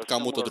себе, может,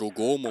 кому-то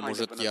другому,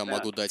 может, я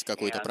могу дать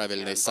какой-то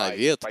правильный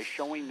совет.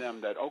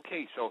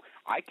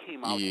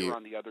 И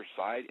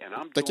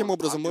таким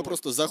образом мы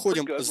просто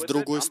заходим с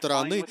другой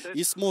стороны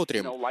и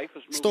смотрим,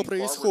 что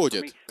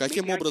происходит,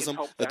 каким образом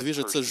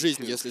движется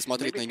жизнь, если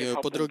смотреть на нее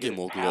под другим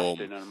углом.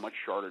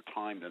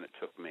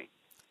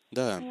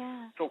 Да.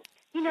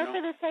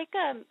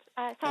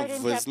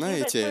 Вы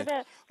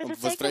знаете,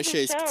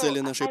 возвращаясь к цели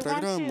нашей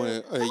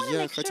программы,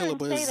 я хотела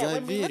бы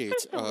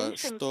заверить,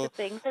 что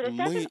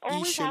мы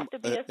ищем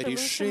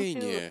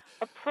решение,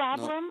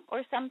 но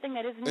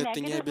это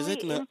не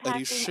обязательно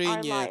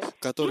решения,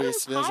 которые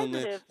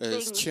связаны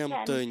с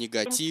чем-то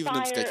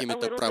негативным, с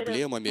какими-то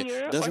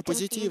проблемами. Даже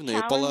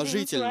позитивные,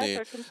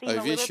 положительные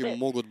вещи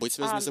могут быть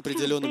связаны с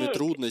определенными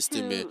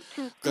трудностями.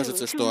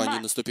 Кажется, что они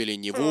наступили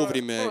не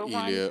вовремя,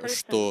 или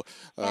что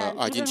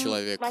один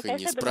человек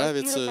не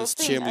справится с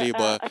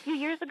чем-либо.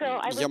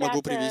 Я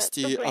могу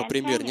привести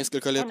пример.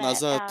 Несколько лет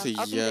назад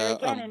я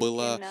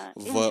была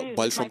в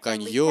Большом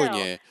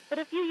каньоне.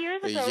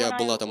 Я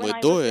была там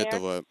и до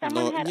этого,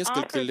 но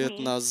несколько лет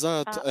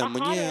назад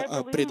мне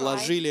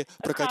предложили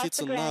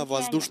прокатиться на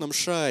воздушном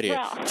шаре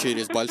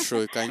через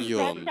Большой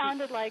каньон.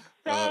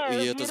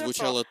 И это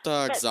звучало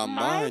так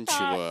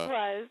заманчиво.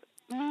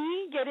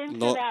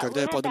 Но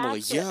когда я подумала,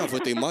 я в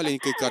этой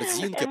маленькой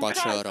корзинке под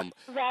шаром,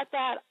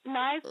 это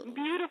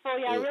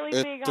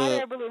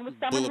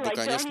было бы,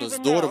 конечно,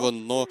 здорово,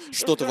 но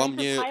что-то во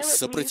мне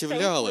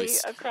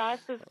сопротивлялось.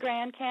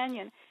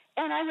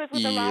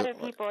 И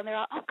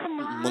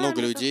много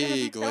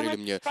людей говорили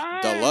мне: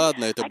 да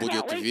ладно, это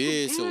будет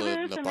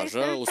весело, да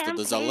пожалуйста,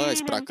 да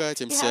залазь,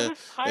 прокатимся,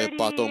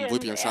 потом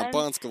выпьем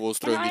шампанского,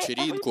 устроим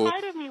вечеринку.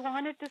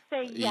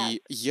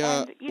 И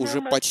я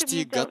уже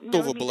почти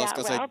готова была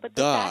сказать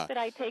 «да».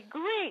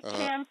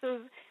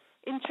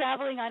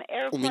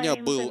 У меня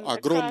был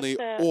огромный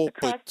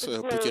опыт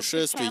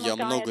путешествий, я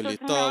много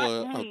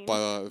летала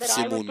по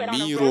всему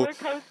миру,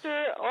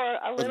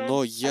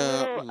 но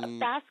я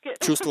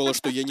чувствовала,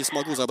 что я не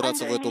смогу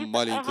забраться в эту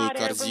маленькую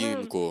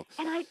корзинку.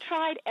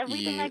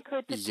 И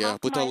я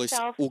пыталась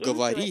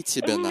уговорить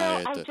себя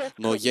на это,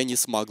 но я не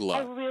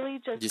смогла.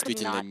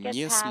 Действительно,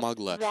 не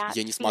смогла.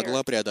 Я не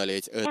смогла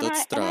преодолеть этот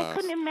страх.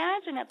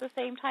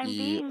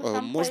 И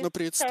можно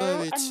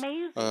представить,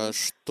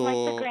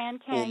 что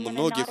у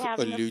многих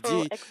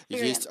людей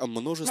есть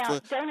множество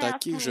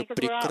таких же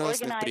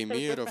прекрасных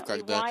примеров,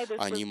 когда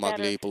они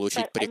могли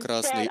получить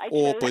прекрасный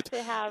опыт,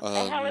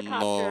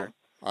 но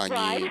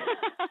они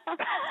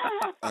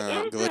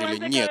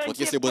говорили: нет, вот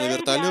если бы на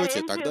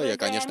вертолете, тогда я,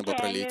 конечно, бы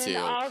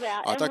пролетел.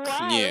 А так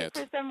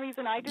нет,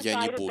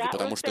 я не буду,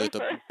 потому что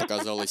это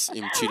показалось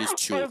им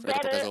чересчур, это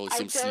показалось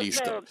им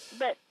слишком.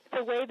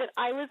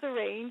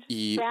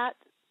 И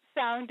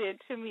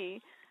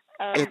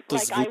это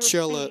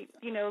звучало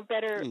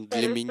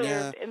для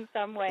меня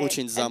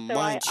очень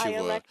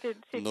заманчиво,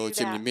 но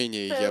тем не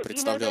менее я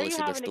представляла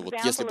себе, что вот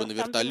если бы на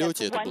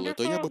вертолете это было,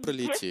 то я бы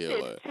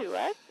пролетела.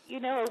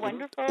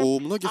 У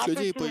многих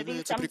людей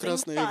появляются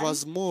прекрасные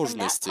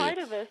возможности,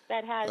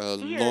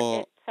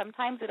 но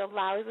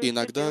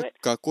иногда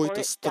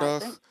какой-то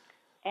страх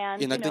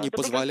иногда не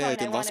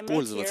позволяет им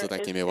воспользоваться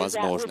такими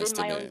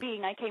возможностями.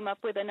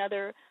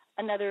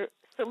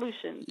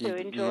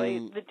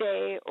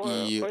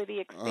 И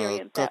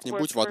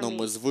как-нибудь в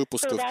одном из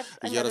выпусков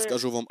я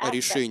расскажу вам о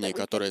решении,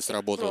 которое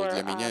сработало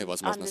для меня и,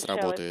 возможно,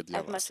 сработает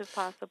для вас.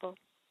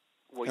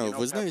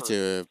 Вы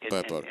знаете,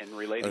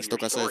 Пеппер, что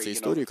касается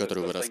истории,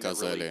 которую вы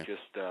рассказали,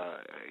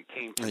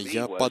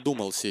 я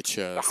подумал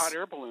сейчас,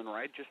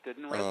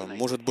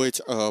 может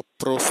быть,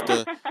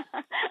 просто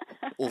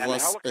у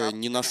вас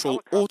не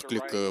нашел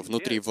отклика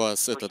внутри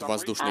вас этот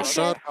воздушный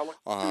шар,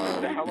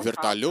 а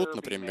вертолет,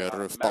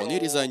 например, вполне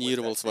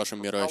резонировал с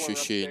вашим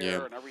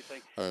мироощущением.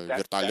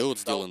 Вертолет,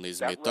 сделанный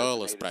из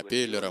металла, с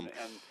пропеллером,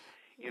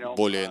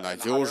 более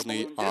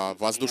надежный, а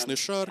воздушный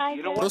шар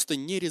просто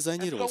не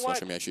резонировал с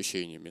вашими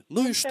ощущениями.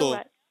 Ну и что?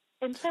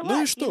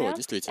 Ну и что,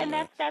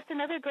 действительно?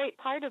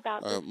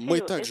 Мы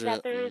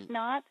также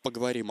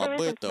поговорим об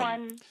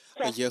этом.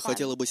 Я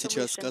хотела бы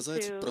сейчас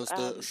сказать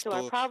просто,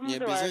 что не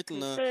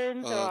обязательно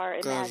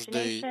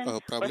каждой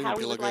проблеме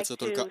прилагается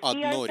только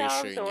одно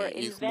решение.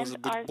 Их может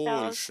быть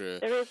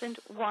больше.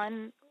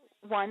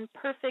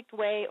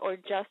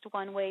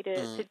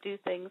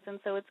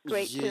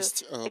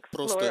 Есть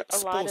просто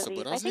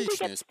способы,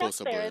 различные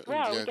способы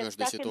для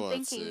каждой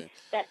ситуации.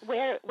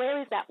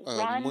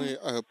 Мы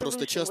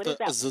просто часто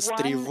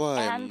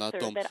застреваем на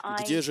том,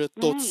 где же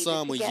тот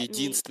самый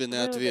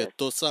единственный ответ,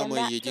 то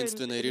самое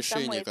единственное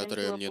решение,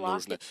 которое мне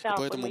нужно. И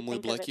поэтому мы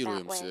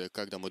блокируемся,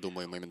 когда мы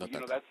думаем именно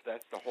так.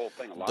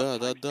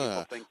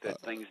 Да.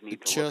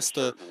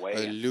 Часто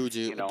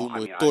люди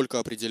думают только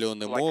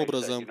определенным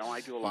образом,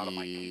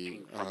 и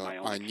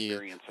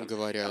они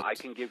говорят: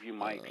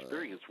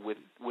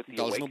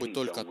 должно быть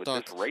только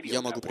так.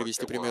 Я могу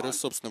привести пример из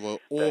собственного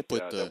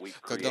опыта.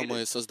 Когда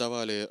мы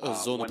создавали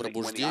зону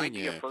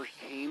пробуждения,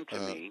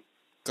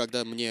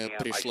 когда мне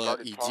пришла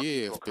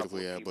идея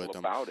впервые об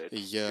этом,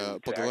 я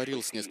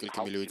поговорил с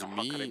несколькими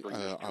людьми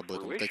об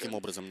этом, каким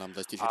образом нам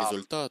достичь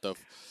результатов.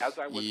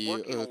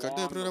 И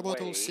когда я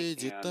проработал все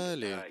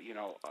детали,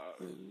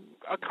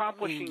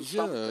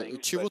 я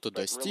чего-то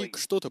достиг,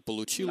 что-то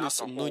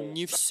получилось, но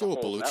не все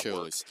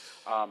получилось.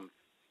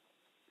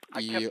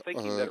 И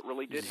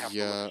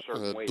я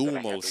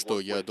думал,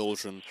 что я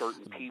должен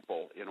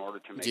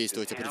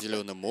действовать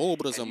определенным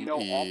образом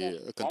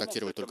и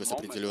контактировать только с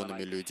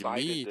определенными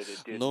людьми,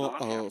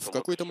 но в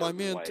какой-то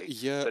момент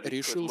я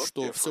решил,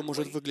 что все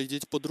может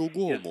выглядеть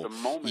по-другому,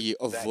 и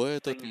в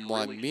этот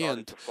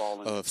момент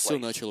все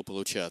начало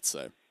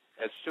получаться.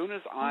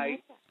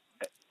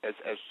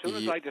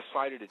 И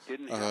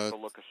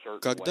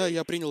когда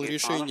я принял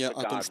решение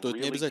о том, что это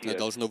не обязательно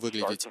должно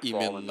выглядеть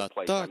именно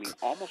так,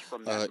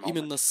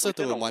 именно с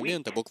этого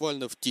момента,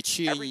 буквально в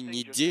течение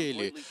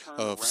недели,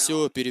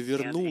 все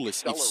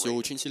перевернулось и все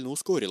очень сильно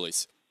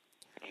ускорилось.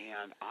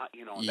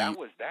 И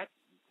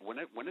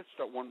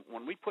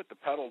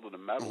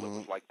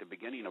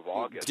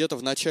где-то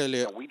в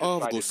начале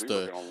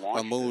августа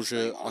мы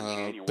уже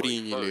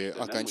приняли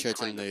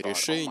окончательное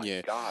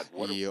решение,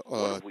 и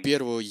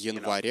 1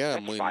 января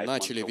мы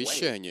начали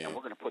вещание.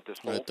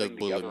 Это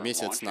было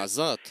месяц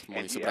назад.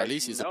 Мы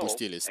собрались и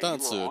запустили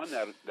станцию,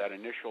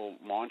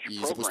 и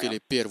запустили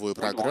первую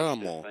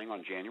программу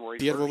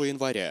 1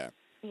 января.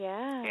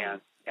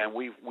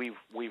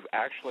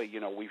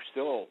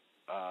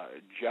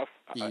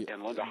 И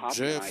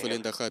Джефф,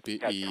 Линда Хаппи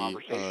и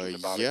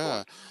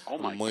я,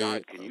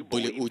 мы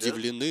были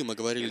удивлены, мы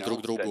говорили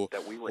друг другу: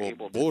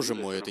 «О, Боже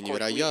мой, это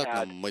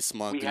невероятно, мы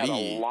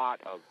смогли».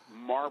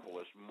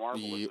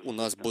 И у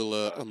нас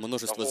было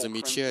множество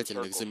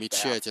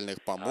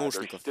замечательных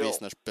помощников,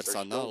 весь наш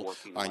персонал,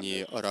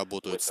 они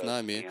работают с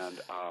нами.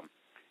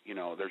 И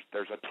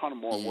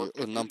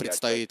нам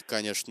предстоит,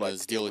 конечно,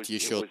 сделать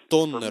еще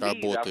тонны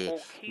работы,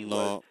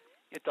 но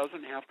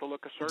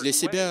для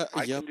себя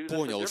я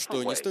понял,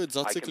 что не стоит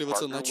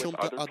зацикливаться на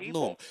чем-то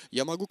одном.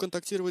 Я могу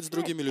контактировать с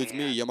другими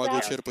людьми, я могу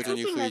черпать у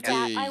них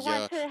идеи,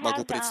 я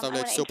могу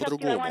представлять все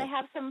по-другому.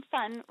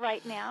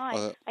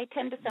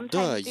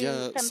 Да,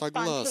 я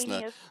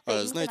согласна.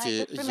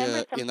 Знаете,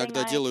 я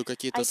иногда делаю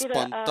какие-то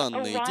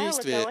спонтанные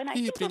действия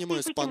и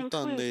принимаю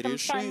спонтанные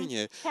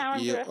решения,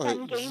 и я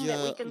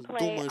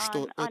думаю,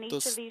 что это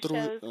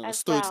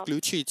стоит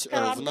включить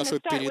в нашу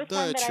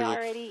передачу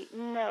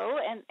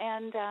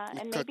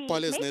как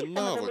полезный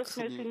навык,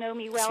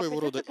 своего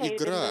рода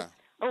игра.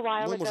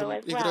 Мы можем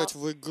играть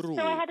в игру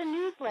в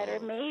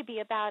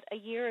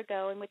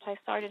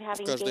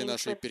каждой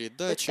нашей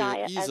передаче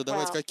и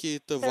задавать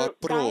какие-то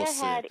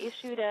вопросы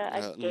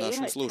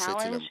нашим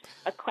слушателям.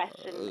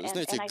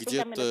 Знаете,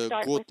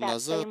 где-то год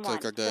назад,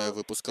 когда я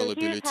выпускала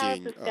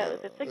бюллетень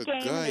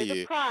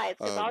Гаи,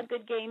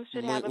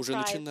 мы уже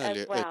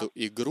начинали эту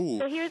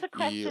игру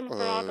и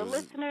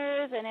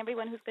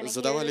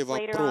задавали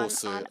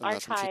вопросы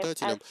нашим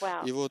читателям.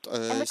 И вот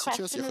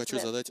сейчас я хочу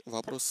задать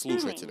вопрос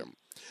слушателям.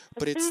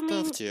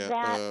 Представьте,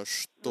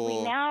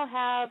 что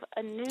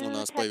у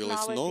нас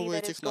появилась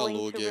новая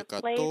технология,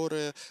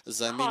 которая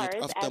заменит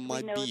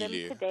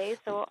автомобили.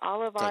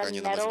 Как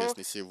они нам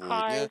известны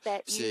сегодня,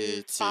 все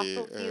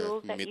эти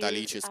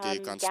металлические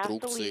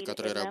конструкции,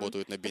 которые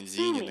работают на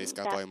бензине, на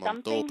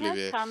ископаемом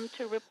топливе.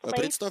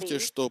 Представьте,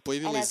 что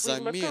появилась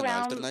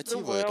замена,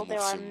 альтернатива этому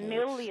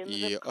всему.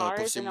 И по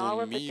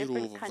всему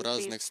миру, в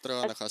разных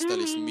странах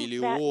остались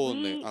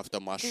миллионы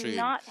автомашин.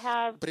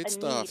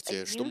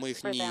 Представьте, что мы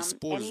их не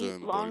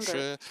используем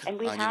больше,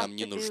 они нам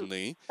не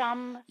нужны,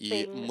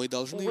 и мы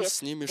должны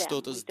с ними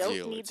что-то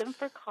сделать.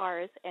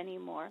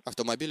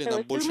 Автомобили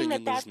нам больше не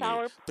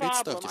нужны.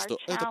 Представьте, что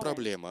это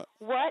проблема.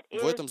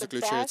 В этом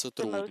заключается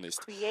трудность.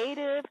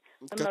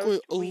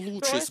 Какой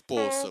лучший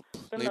способ,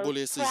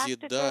 наиболее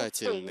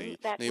созидательный,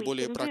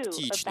 наиболее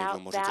практичный вы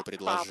можете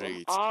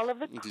предложить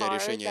для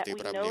решения этой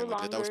проблемы,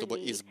 для того, чтобы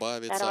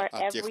избавиться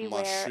от тех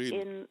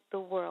машин,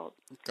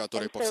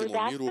 которые по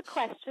всему миру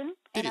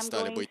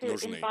перестали быть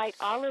нужны?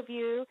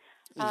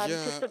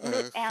 Я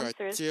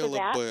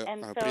хотела бы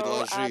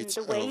предложить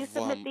вам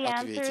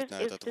ответить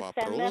на этот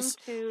вопрос.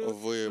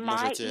 Вы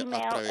можете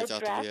отправить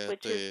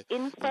ответы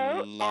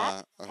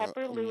на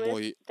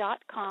мой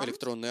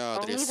электронный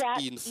адрес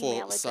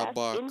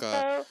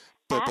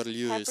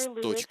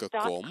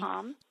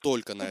info@pepperlewis.com.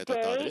 Только на этот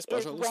адрес,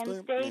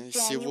 пожалуйста.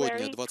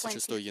 Сегодня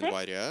 26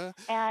 января,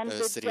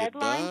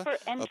 среда.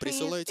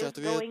 Присылайте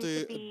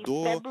ответы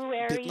до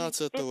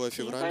 15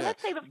 февраля.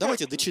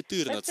 Давайте до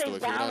 14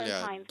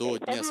 февраля, до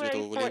Дня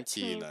Святого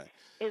Валентина.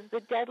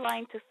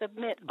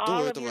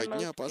 До этого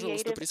дня,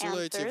 пожалуйста,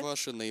 присылайте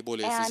ваши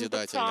наиболее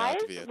созидательные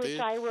ответы,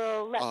 а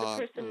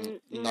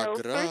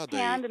награды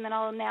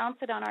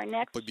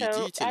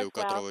победителю,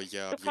 которого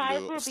я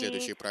объявлю в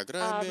следующей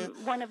программе,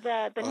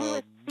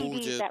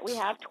 будет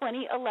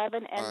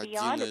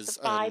один из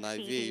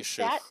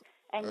новейших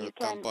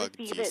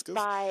компакт-дисков,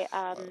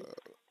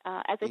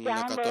 на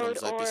котором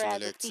записаны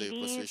лекции,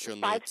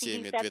 посвященные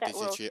теме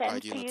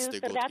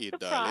 2011 год и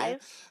далее.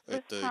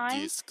 Это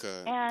диск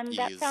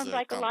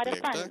из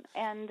комплекта,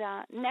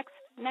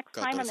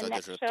 который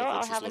содержит в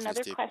общей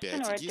сложности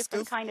 5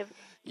 дисков.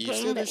 И в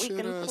следующий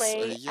раз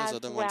я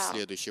задам вам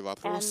следующий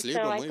вопрос,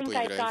 либо мы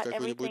поиграем в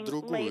какую-нибудь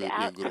другую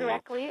игру.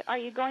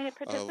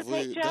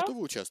 Вы готовы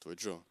участвовать,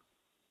 Джо?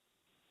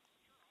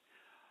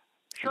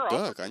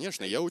 Да,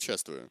 конечно, я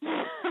участвую.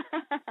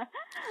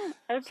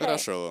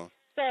 Хорошо.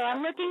 В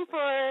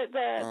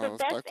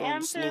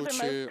таком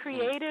случае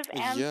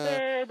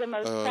я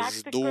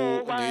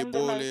жду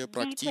наиболее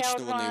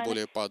практичного,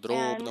 наиболее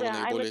подробного,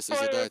 наиболее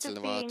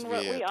созидательного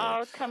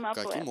ответа.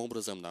 Каким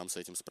образом нам с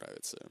этим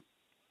справиться?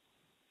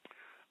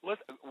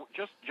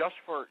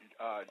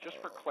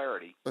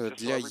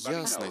 Для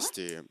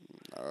ясности,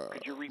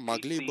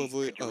 могли бы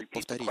вы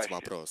повторить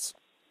вопрос?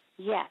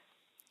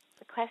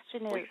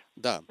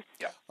 Да.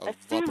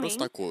 Вопрос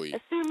такой.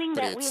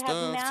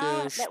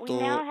 Представьте, что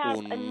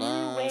у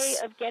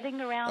нас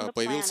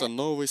появился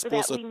новый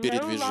способ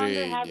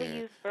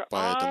передвижения,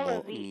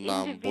 поэтому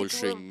нам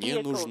больше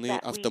не нужны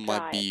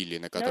автомобили,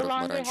 на которых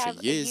мы раньше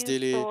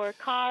ездили,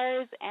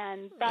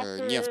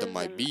 ни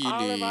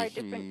автомобили,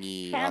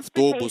 ни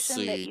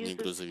автобусы, ни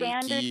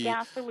грузовики,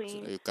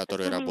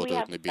 которые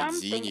работают на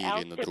бензине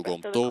или на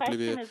другом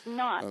топливе.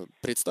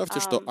 Представьте,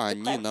 что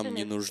они нам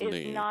не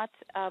нужны.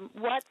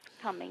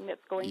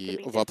 И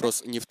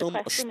вопрос не в том,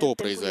 что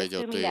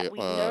произойдет и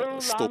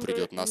что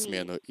придет на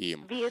смену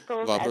им.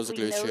 Вопрос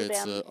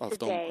заключается в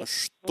том,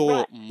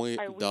 что мы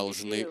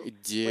должны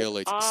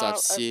делать со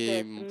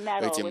всем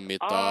этим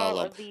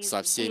металлом,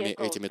 со всеми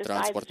этими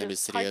транспортными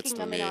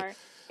средствами,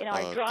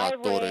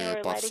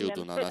 которые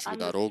повсюду на наших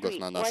дорогах,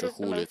 на наших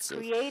улицах.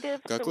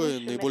 Какое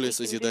наиболее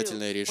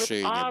созидательное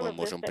решение мы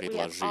можем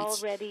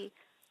предложить,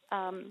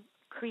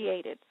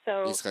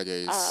 исходя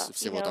из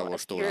всего того,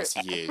 что у нас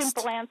есть?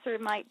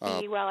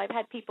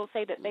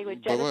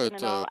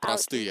 Бывают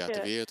простые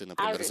ответы,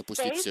 например,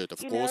 запустить все это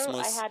в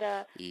космос.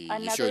 И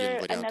еще один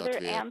вариант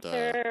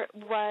ответа.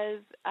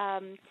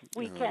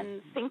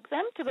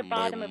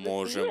 Мы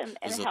можем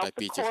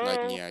затопить их на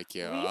дне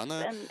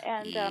океана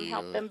и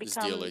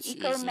сделать из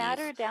них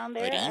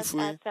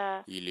рифы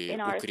или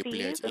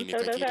укреплять ими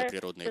какие-то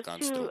природные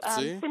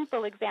конструкции.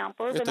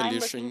 Это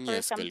лишь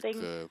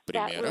несколько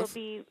примеров.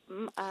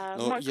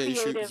 Но я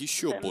ищу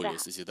еще более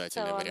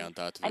созидательный вариант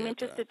ответа. И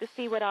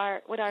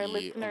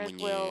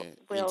мне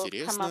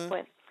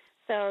интересно,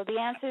 что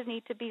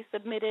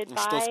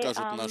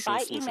скажут наши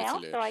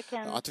слушатели.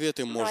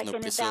 Ответы можно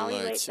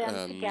присылать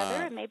на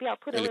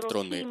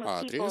электронный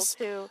адрес.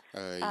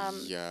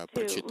 Я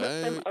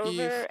прочитаю их, и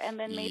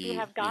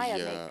я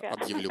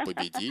объявлю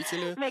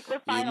победителя.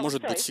 И,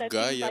 может быть,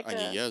 Гая, а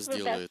не я,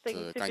 сделает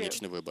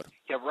конечный выбор.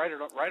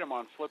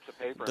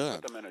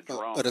 Да.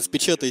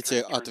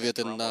 Распечатайте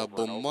ответы на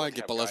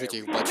бумаге, положите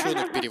их в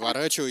бочонок,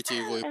 переворачивайте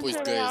его, и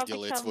пусть Гая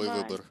сделает свой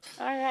выбор.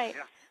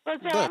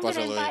 Да,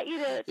 пожалуй.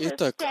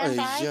 Итак,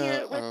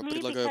 я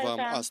предлагаю вам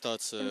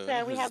остаться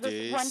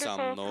здесь со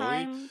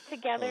мной.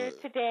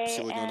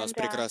 Сегодня у нас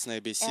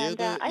прекрасная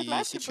беседа, и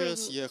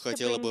сейчас я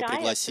хотела бы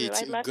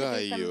пригласить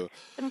Гаю.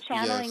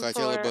 Я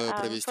хотела бы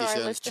провести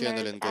сеанс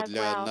ченнелинга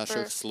для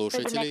наших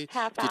слушателей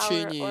в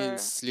течение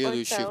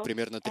следующих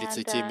примерно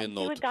 30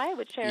 минут.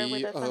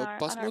 И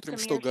посмотрим,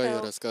 что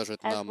Гая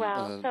расскажет нам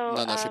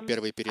на нашей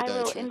первой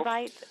передаче.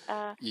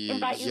 И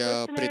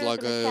я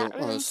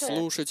предлагаю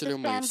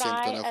слушателям и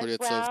всем, кто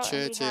находится в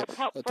чате,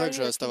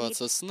 также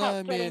оставаться с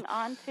нами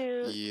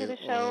и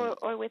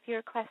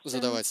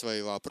задавать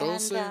свои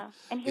вопросы.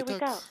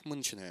 Итак, мы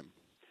начинаем.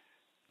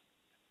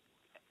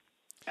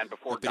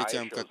 Перед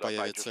тем, как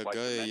появится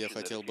Гая, я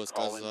хотел бы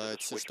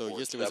сказать, что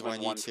если вы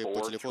звоните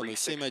по телефону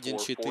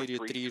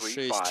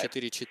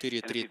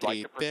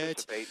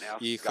 714-364-4335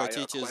 и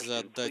хотите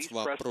задать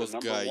вопрос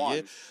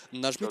Гае,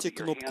 нажмите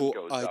кнопку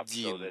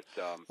 1,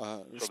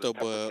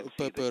 чтобы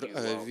Пеппер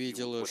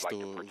видела, что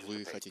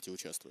вы хотите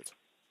участвовать.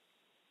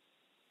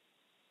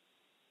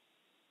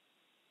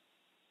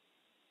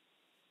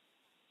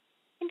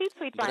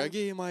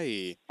 Дорогие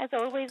мои,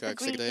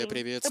 как всегда, я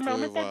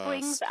приветствую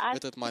вас.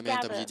 Этот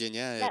момент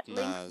объединяет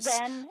нас,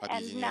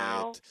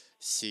 объединяет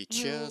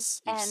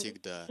сейчас и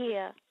всегда,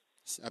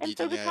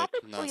 объединяет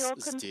нас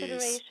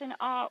здесь.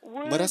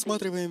 Мы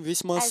рассматриваем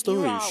весьма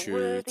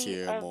стоящую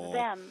тему,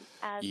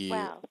 и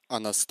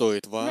она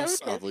стоит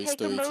вас, а вы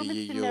стоите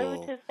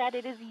ее.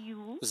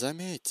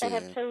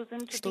 Заметьте,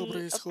 что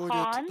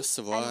происходит с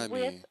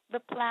вами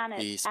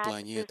и с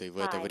планетой в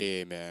это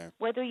время.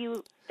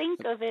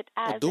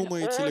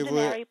 Думаете ли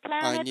вы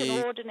о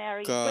ней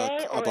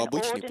как об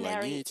обычной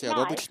планете, об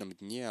обычном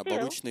дне, об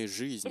обычной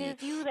жизни?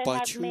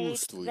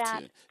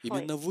 Почувствуйте,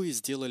 именно вы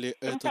сделали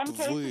этот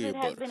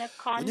выбор.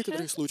 В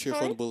некоторых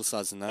случаях он был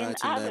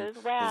сознательным,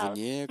 в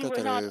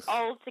некоторых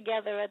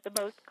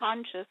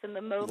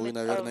вы,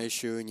 наверное,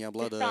 еще не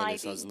обладали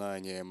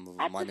сознанием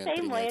в момент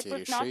принятия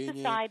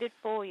решения,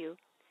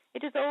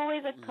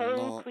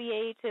 но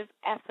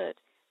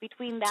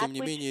тем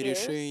не менее,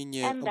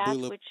 решение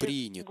было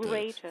принято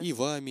и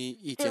вами,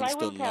 и тем,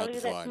 что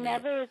над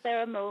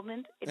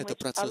вами. Это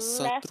процесс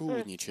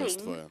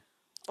сотрудничества.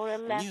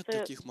 Нет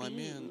таких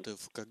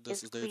моментов, когда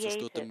создается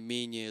что-то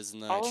менее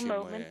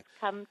значимое.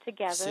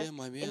 Все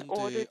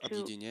моменты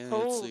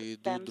объединяются и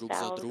идут друг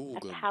за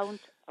другом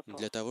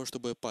для того,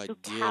 чтобы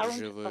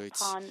поддерживать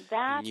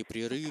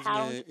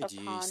непрерывное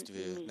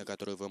действие, на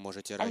которое вы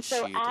можете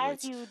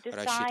рассчитывать.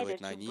 Рассчитывать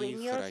на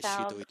них,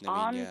 рассчитывать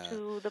на меня.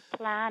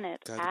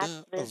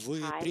 Когда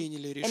вы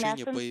приняли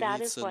решение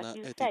появиться на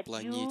этой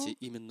планете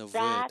именно в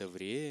это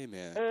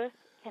время,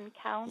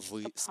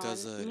 вы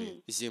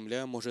сказали,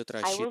 Земля может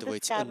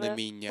рассчитывать на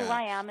меня.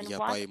 Я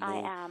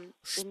пойму,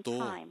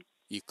 что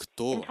и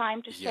кто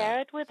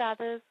я.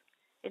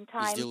 И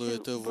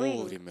сделаю это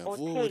вовремя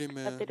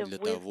для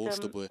того,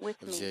 чтобы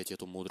взять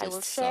эту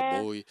мудрость с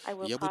собой.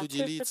 Я буду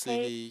делиться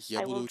ей,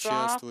 я буду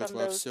участвовать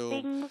во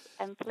всем.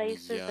 Я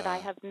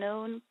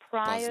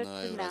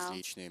познаю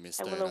различные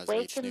места,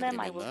 различные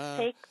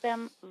времена.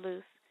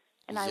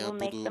 Я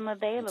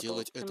буду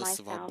делать это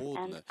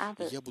свободно,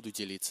 и я буду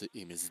делиться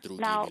ими с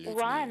другими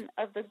людьми.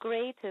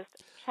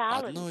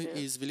 Одной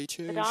из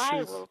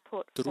величайших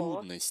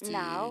трудностей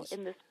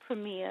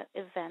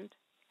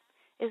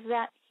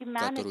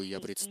которую я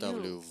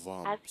представлю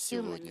вам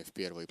сегодня в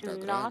первой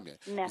программе,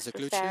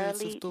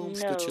 заключается в том,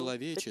 что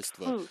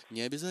человечество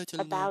не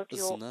обязательно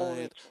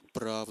знает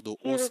правду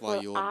о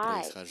своем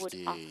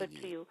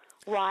происхождении.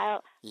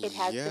 Я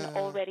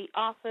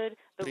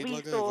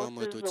предлагаю вам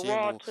эту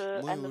тему.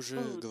 Мы уже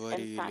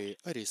говорили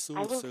о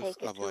ресурсах,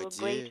 о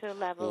воде,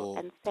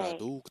 о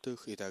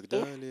продуктах и так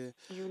далее.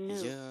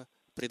 Я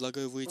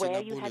предлагаю выйти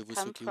на более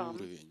высокий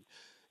уровень.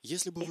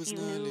 Если бы вы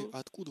знали,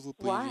 откуда вы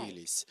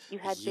появились,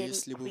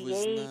 если бы вы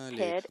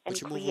знали,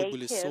 почему вы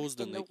были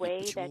созданы и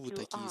почему вы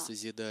такие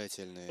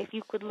созидательные,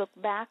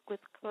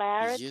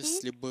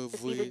 если бы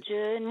вы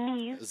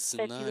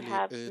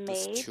знали это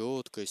с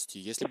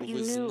четкостью, если бы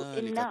вы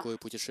знали, какое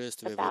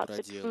путешествие вы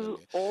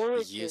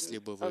проделали, если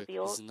бы вы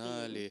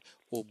знали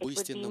об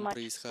истинном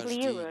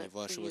происхождении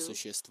вашего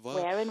существа,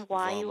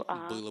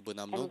 вам было бы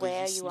намного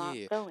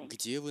яснее,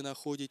 где вы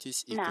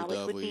находитесь и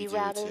куда вы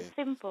идете.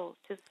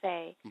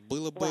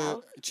 Было бы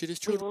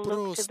чересчур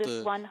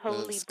просто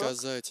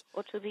сказать,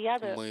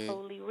 мы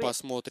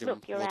посмотрим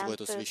вот в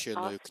эту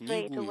священную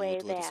книгу и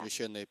вот в это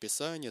священное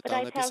писание,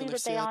 там написаны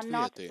все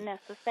ответы.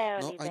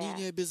 Но они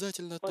не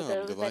обязательно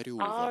там, говорю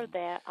вам.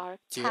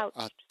 Те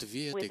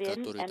ответы,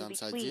 которые там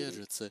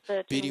содержатся,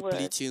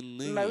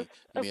 переплетены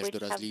между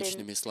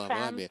различными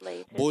словами,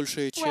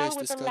 большая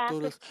часть из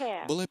которых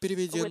была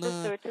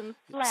переведена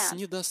с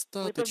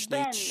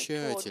недостаточной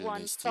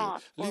тщательностью,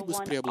 либо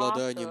с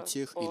преобладанием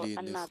тех или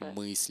иных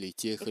мыслей,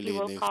 тех или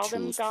иных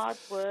чувств.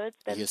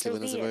 Если вы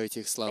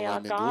называете их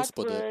словами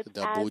Господа,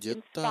 да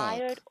будет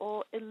так.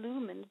 Но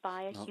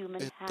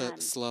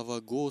это слова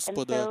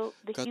Господа,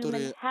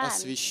 которые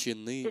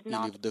освящены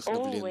или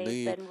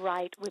вдохновлены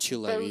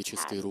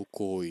человеческой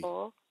рукой.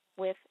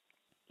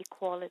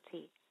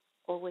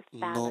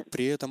 Но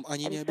при этом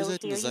они не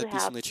обязательно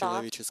записаны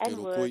человеческой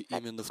рукой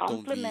именно в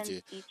том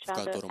виде, в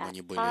котором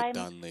они были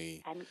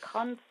даны.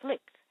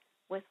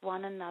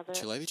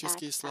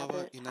 Человеческие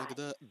слова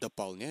иногда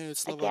дополняют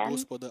слова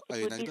Господа, а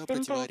иногда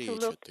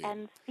противоречат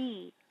им.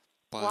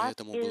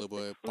 Поэтому было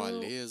бы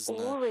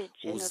полезно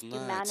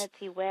узнать,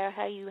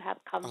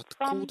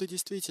 откуда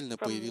действительно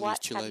появилось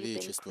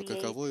человечество,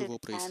 каково его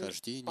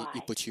происхождение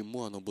и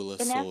почему оно было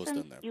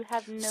создано.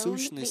 В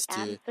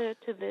сущности,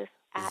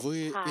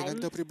 вы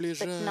иногда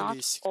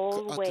приближались к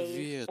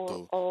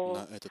ответу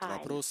на этот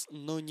вопрос,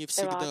 но не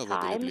всегда вы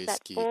были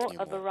близки к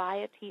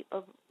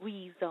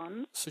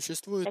нему.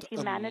 Существует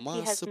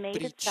масса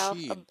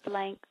причин,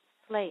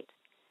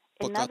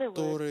 по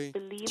которой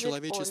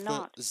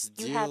человечество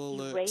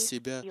сделало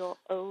себя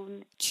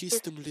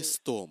чистым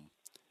листом.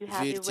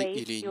 Верьте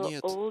или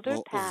нет,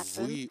 но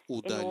вы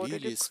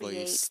удалили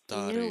свои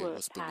старые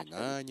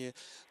воспоминания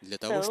для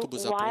того, чтобы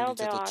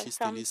заполнить этот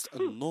чистый лист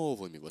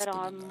новыми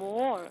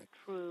воспоминаниями.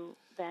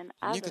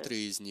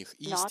 Некоторые из них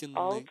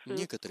истинны,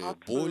 некоторые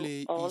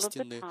более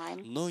истинны,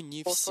 но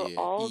не все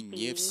и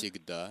не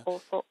всегда,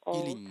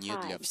 или не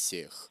для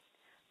всех.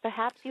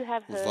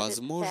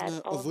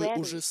 Возможно, вы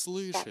уже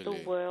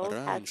слышали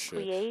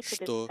раньше,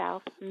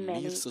 что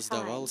мир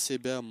создавал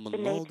себя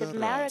много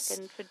раз.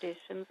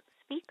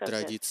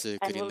 Традиция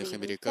коренных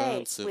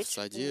американцев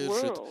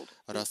содержит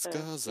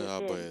рассказы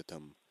об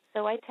этом.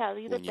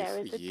 У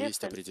них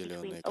есть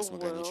определенные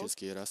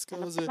космогонические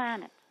рассказы,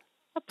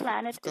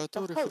 в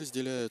которых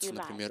разделяются,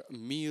 например,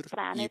 мир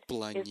и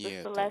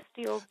планета.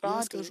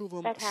 Я скажу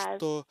вам,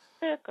 что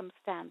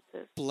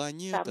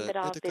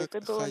планета — это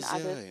как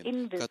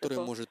хозяин, который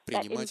может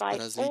принимать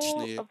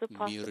различные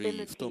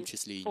миры, в том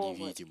числе и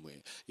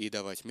невидимые, и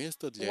давать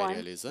место для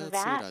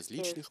реализации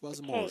различных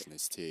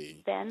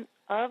возможностей.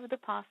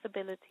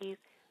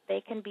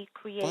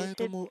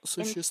 Поэтому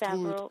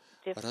существуют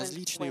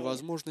различные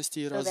возможности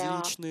и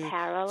различные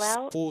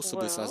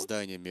способы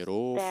создания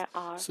миров.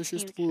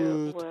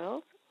 Существуют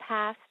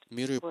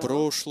миры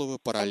прошлого,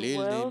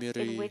 параллельные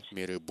миры,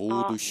 миры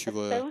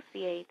будущего.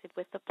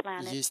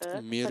 Есть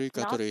миры,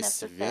 которые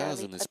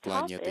связаны с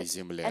планетой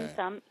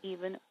Земля,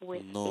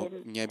 но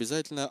не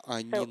обязательно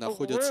они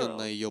находятся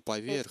на ее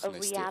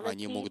поверхности,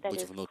 они могут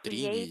быть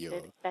внутри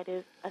нее.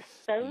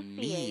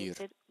 Мир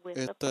 —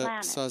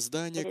 это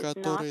создание,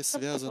 которое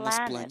связано с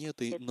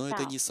планетой, но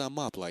это не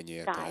сама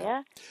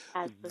планета.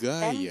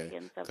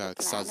 Гайя,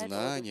 как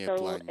сознание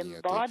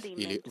планеты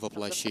или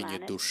воплощение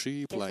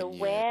души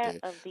планеты,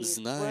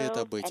 знает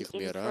об этих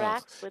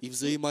мирах и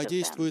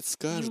взаимодействует с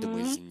каждым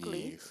из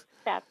них.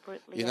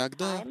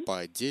 Иногда по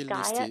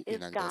отдельности,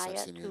 иногда со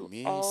всеми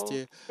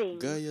вместе.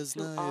 Гайя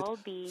знает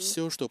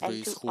все, что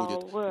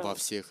происходит во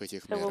всех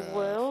этих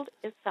мирах.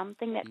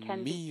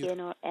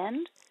 Мир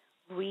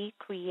 —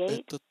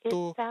 это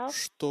то,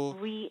 что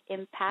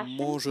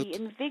может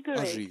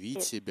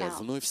оживить себя,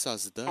 вновь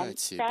создать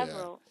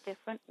себя.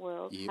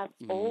 И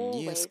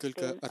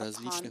несколько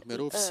различных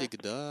миров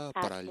всегда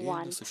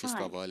параллельно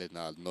существовали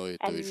на одной и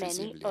той же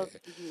Земле.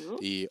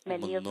 И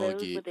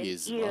многие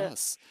из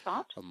вас,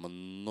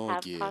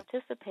 многие,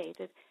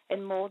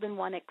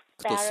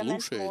 кто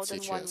слушает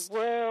сейчас,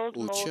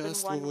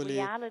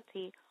 участвовали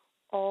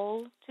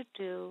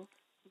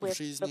в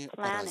жизни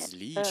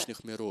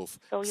различных миров,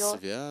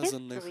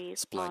 связанных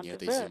с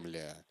планетой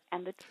Земля.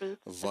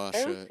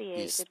 Ваша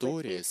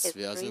история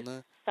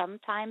связана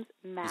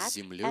с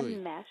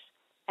Землей.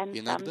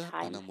 Иногда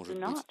она может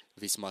быть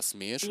весьма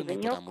смешанной,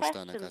 потому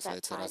что она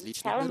касается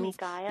различных миров,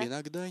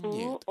 иногда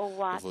нет.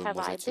 Вы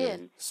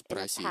можете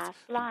спросить: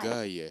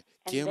 Гая,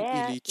 кем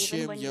или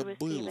чем я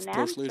был в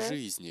прошлой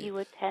жизни?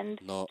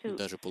 Но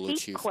даже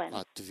получив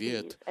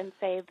ответ,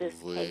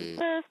 вы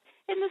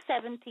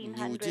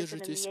не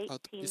удержитесь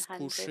от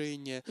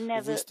искушения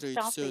выстроить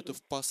все это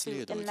в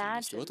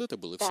последовательности. Вот это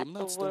было в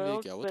 17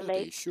 веке, а вот это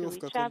еще в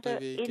каком-то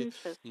веке.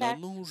 Но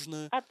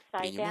нужно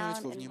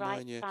принимать во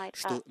внимание,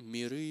 что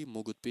миры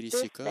могут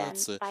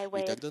пересекаться,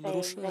 и тогда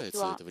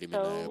нарушается эта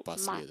временная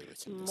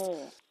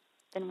последовательность.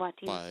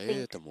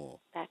 Поэтому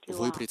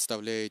вы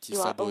представляете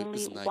собой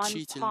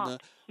значительно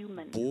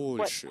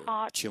больше,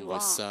 чем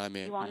вы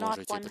сами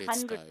можете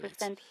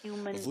представить.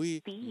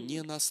 Вы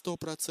не на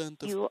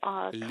 100%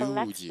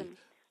 люди.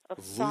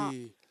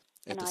 Вы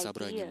 — это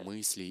собрание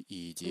мыслей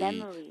и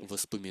идей,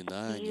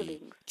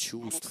 воспоминаний,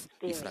 чувств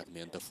и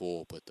фрагментов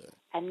опыта.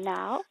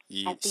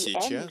 И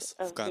сейчас,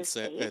 в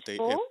конце этой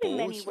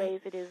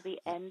эпохи,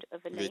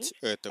 ведь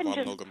это во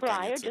многом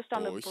конец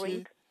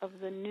эпохи,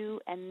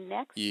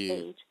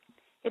 и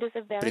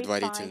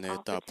предварительный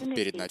этап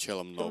перед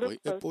началом новой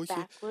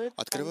эпохи,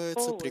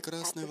 открывается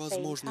прекрасная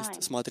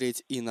возможность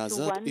смотреть и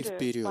назад, и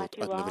вперед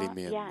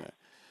одновременно,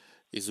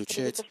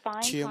 изучать,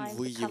 чем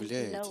вы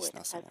являетесь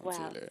на самом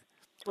деле,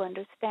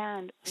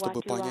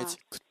 чтобы понять,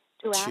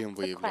 чем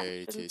вы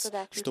являетесь,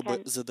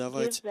 чтобы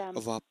задавать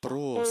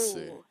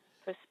вопросы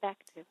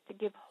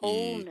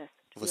и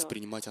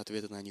воспринимать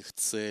ответы на них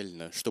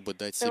цельно, чтобы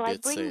дать себе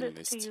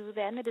цельность.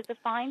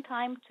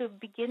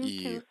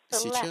 И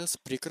сейчас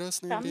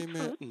прекрасное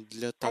время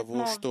для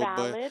того,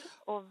 чтобы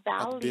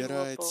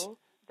отбирать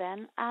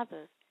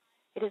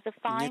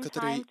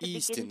некоторые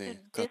истины,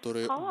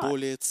 которые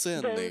более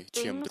ценны,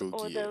 чем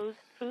другие.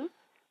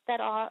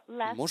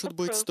 Может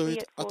быть,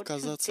 стоит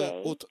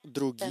отказаться от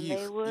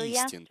других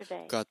истин,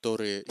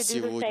 которые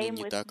сегодня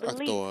не так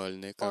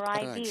актуальны, как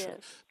раньше.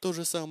 То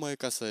же самое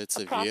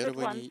касается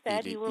верований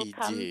или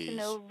идей.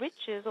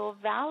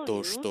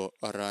 То, что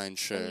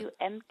раньше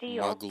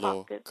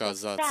могло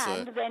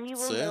казаться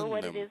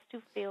ценным,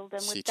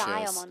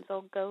 сейчас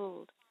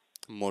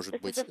может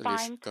быть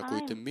лишь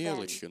какой-то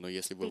мелочью, но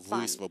если вы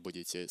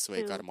высвободите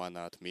свои карманы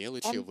от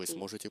мелочи, вы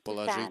сможете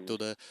положить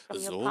туда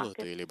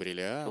золото или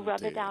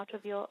бриллианты.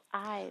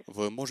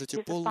 Вы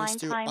можете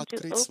полностью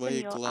открыть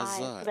свои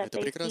глаза. Это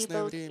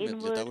прекрасное время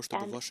для того,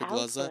 чтобы ваши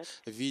глаза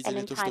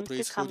видели то, что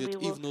происходит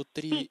и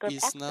внутри, и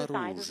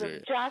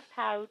снаружи.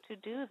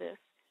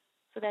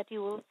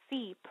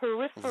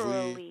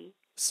 Вы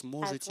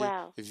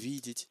сможете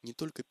видеть не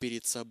только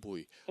перед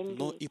собой,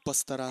 но и по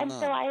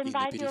сторонам, и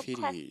на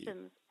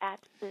периферии.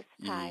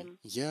 И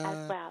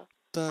я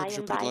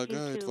также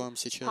предлагаю вам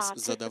сейчас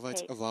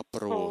задавать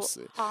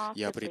вопросы.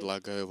 Я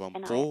предлагаю вам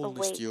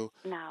полностью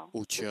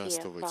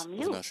участвовать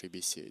в нашей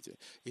беседе.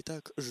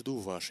 Итак, жду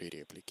вашей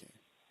реплики.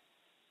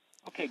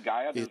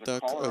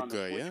 Итак,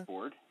 Гая,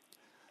 у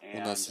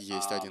нас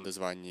есть один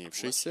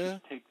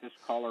дозвонившийся.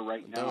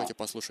 Давайте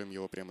послушаем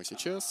его прямо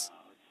сейчас.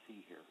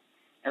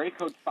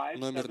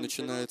 Номер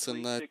начинается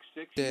на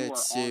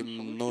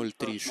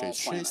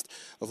 570-366.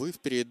 Вы в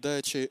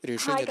передаче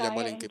 «Решение для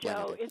маленькой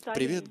планеты».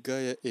 Привет,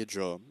 Гая и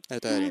Джо.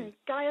 Это Арин.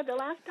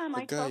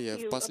 Гая,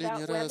 в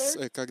последний раз,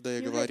 когда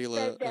я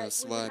говорила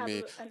с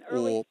вами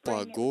о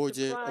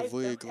погоде,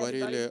 вы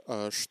говорили,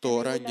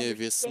 что ранняя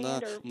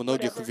весна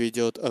многих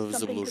введет в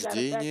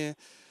заблуждение.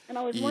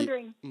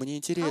 И мне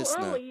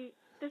интересно,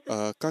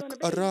 как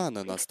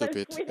рано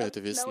наступит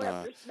эта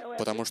весна?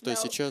 Потому что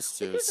сейчас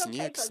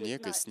снег,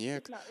 снег и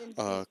снег.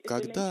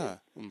 Когда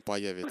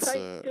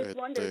появится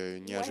это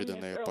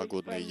неожиданное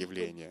погодное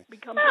явление?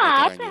 Это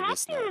ранняя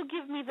весна.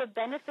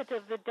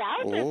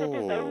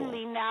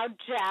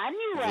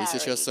 Вы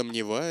сейчас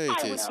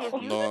сомневаетесь,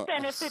 но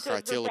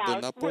хотела бы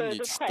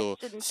напомнить, что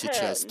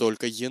сейчас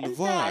только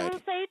январь.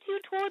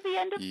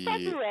 И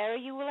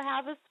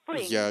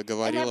я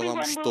говорила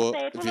вам, что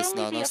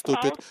весна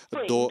наступит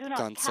до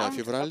конца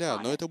февраля,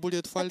 но это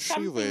будет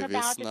фальшивая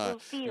весна.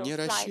 Не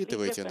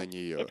рассчитывайте на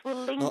нее.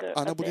 Но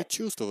она будет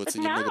чувствоваться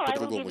немного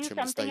по-другому, чем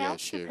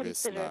настоящая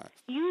весна.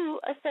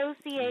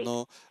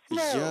 Но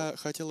я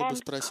хотела бы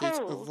спросить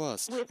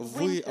вас.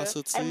 Вы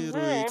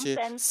ассоциируете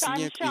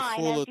снег и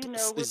холод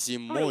с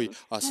зимой,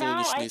 а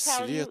солнечный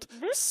свет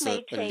с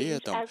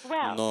летом,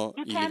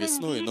 или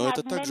весной, но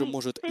это также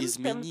может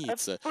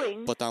измениться,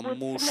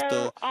 потому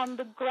что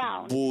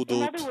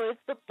будут,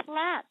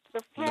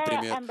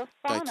 например,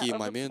 такие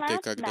моменты,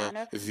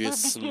 когда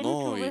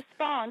весной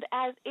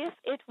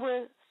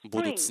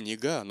будут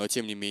снега, но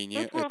тем не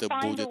менее это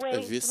будет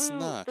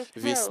весна.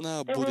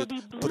 Весна будет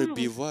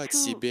пробивать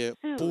себе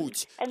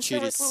путь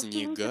через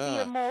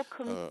снега,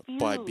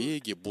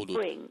 побеги будут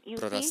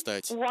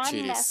прорастать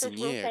через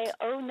снег.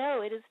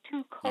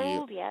 И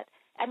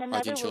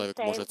один человек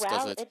может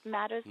сказать,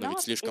 но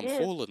ведь слишком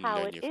холодно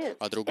для них,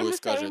 а другой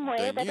скажет,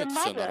 да нет,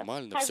 все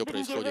нормально, все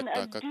происходит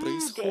так, как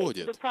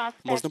происходит.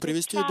 Можно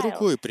привести и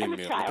другой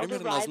пример.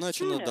 Например,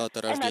 назначена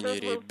дата рождения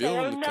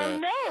ребенка,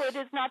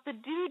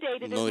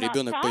 но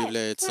ребенок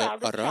появляется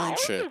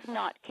раньше.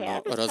 Но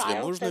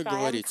разве можно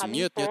говорить,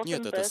 нет, нет,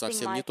 нет, это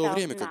совсем не то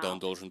время, когда он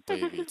должен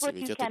появиться,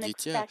 ведь это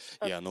дитя,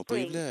 и оно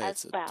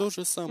появляется. То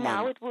же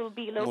самое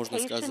можно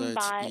сказать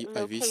и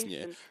о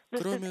весне.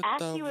 Кроме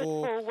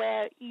того,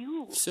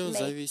 все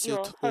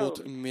зависит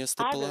от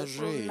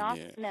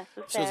местоположения.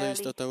 Все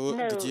зависит от того,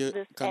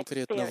 где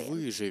конкретно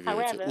вы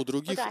живете. У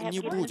других не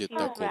будет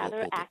такого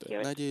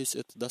опыта. Надеюсь,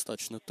 это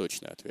достаточно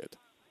точный ответ.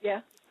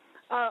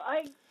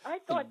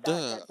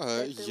 Да,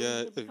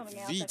 я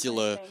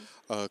видела,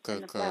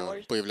 как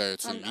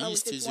появляются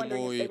листья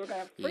зимой,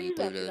 и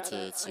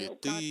появляются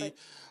цветы,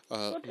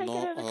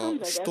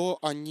 но что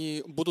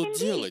они будут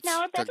делать,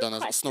 когда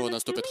снова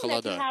наступят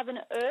холода?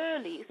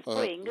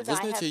 Вы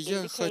знаете,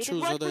 я хочу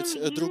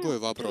задать другой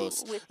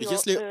вопрос.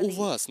 Если у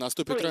вас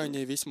наступит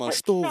ранняя весна,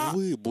 что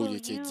вы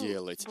будете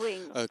делать?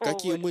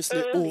 Какие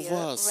мысли у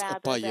вас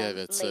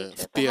появятся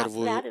в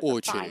первую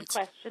очередь?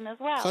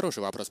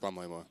 Хороший вопрос,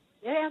 по-моему.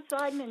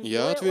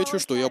 Я отвечу,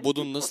 что я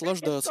буду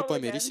наслаждаться по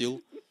мере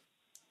сил.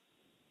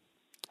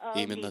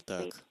 Именно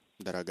так,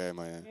 дорогая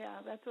моя.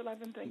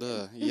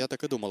 Да, я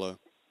так и думала.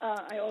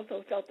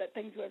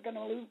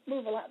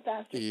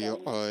 И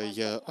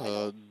я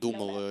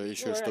думала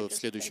еще, что в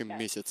следующем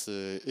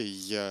месяце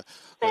я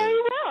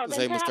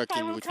займусь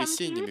какими-нибудь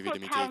весенними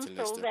видами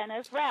деятельности.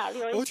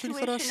 Очень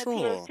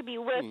хорошо.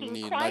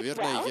 И,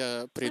 наверное,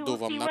 я приду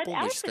вам на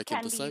помощь с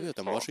каким-то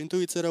советом. Ваша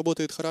интуиция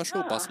работает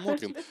хорошо.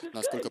 Посмотрим,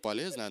 насколько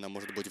полезна она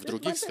может быть в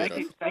других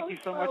сферах.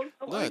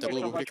 Да, это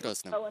было бы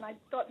прекрасно.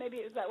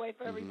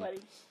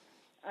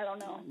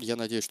 Я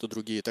надеюсь, что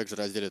другие также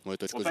разделят мою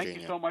точку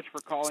зрения.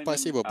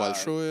 Спасибо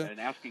большое.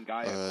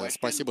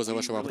 Спасибо за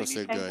ваши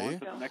вопросы, Гай.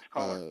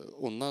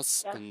 У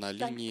нас на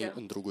линии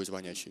другой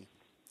звонящий.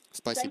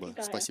 Спасибо.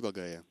 Спасибо,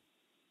 Гая.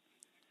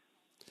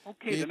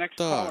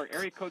 Итак,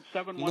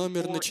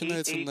 номер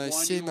начинается на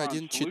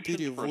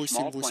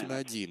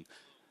 714881.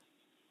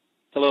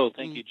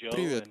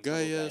 Привет,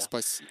 Гая.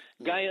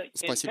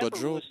 Спасибо,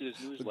 Джо.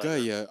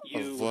 Гая,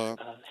 в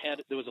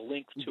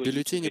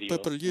бюллетене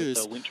Пеппер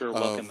Льюис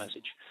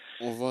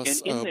у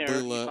вас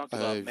было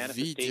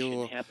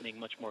видео,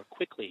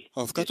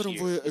 в котором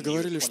вы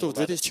говорили, что в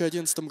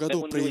 2011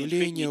 году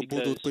проявления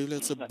будут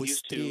появляться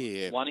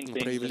быстрее,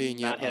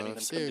 проявления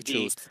всех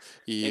чувств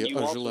и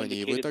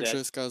желаний. Вы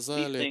также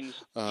сказали,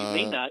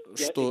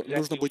 что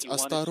нужно быть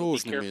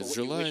осторожными с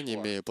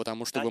желаниями,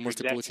 потому что вы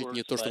можете получить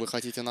не то, что вы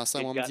хотите на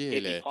самом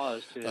деле.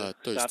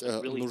 То есть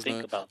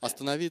нужно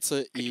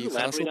остановиться и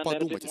хорошо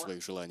подумать о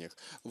своих желаниях.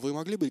 Вы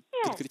могли бы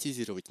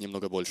конкретизировать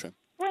немного больше?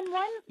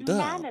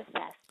 Да.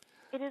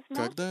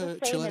 Когда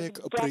человек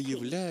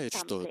проявляет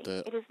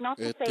что-то,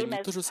 это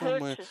не то же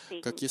самое,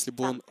 как если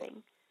бы он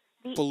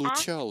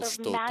получал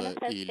что-то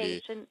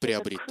или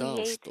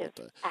приобретал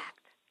что-то.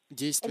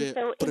 Действие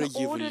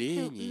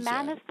проявления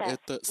 —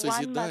 это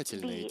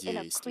созидательное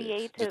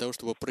действие. Для того,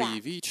 чтобы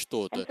проявить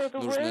что-то,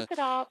 нужно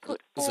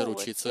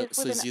заручиться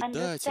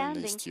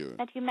созидательностью.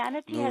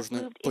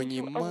 Нужно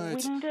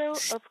понимать,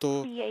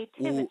 что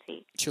у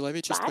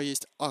человечества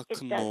есть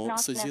окно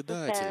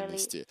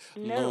созидательности,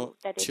 но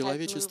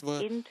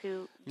человечество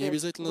не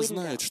обязательно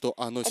знает, что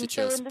оно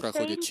сейчас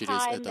проходит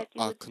через это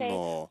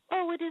окно.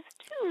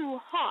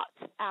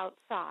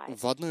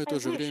 В одно и то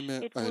же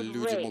время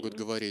люди могут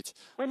говорить,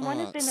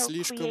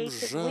 слишком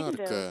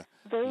жарко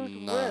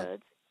на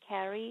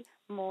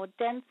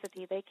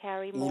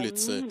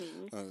улице,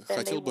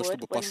 хотел бы,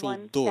 чтобы пошел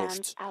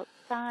дождь.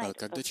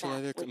 Когда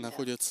человек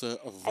находится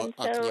в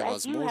окне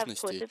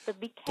возможностей,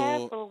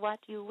 то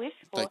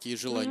такие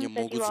желания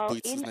могут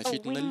сбыться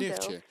значительно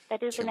легче,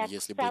 чем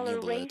если бы не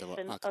было этого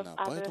окна.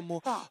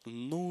 Поэтому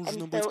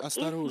нужно быть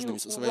осторожными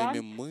со своими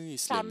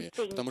мыслями,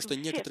 потому что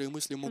некоторые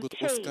мысли могут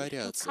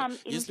ускоряться.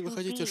 Если вы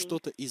хотите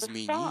что-то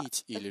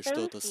изменить или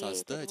что-то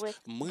создать,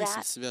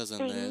 мысль,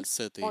 связанная с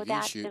этой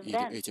вещью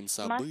или этим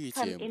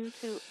событием,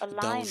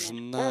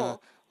 должна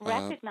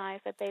быть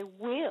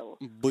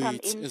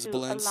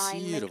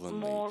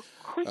сбалансированной,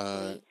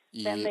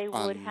 и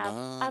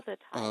она,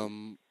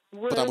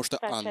 потому что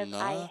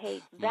она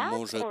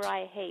может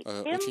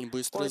очень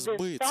быстро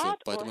сбыться.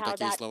 Поэтому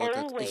такие слова,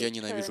 как «я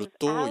ненавижу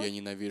то», «я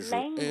ненавижу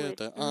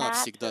это»,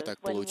 «всегда так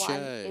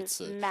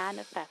получается».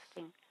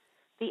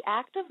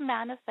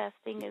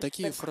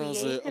 Такие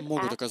фразы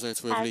могут оказать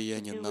свое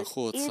влияние на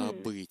ход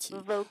событий.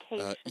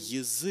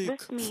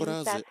 Язык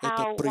фразы —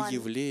 это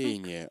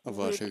проявление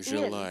ваших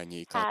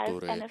желаний,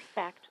 которые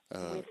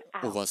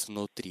у вас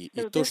внутри.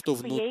 И то, что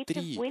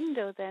внутри,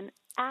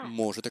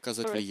 может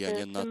оказать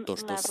влияние на то,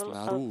 что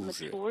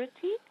снаружи.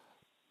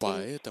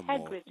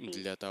 Поэтому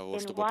для того,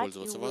 чтобы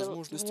пользоваться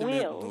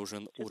возможностями,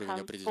 нужен уровень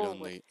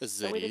определенной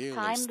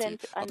зрелости,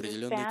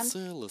 определенной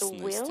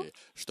целостности,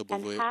 чтобы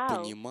вы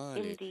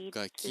понимали,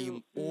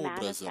 каким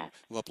образом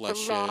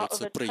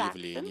воплощается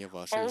проявление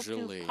ваших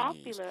желаний.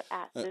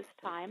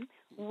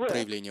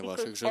 Проявление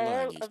ваших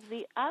желаний.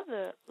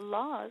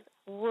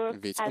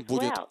 Ведь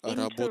будет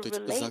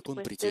работать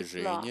закон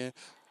притяжения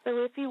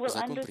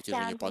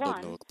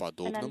подобного к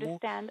подобному,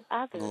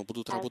 но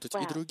будут работать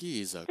и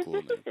другие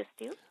законы.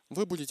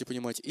 Вы будете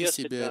понимать и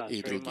себя,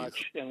 и других.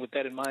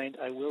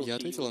 Я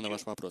ответила на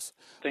ваш вопрос?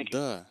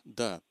 Да.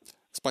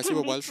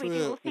 Спасибо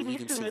большое.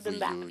 Увидимся в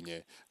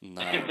июне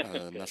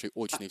на нашей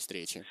очной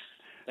встрече.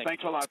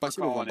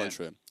 Спасибо вам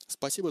большое.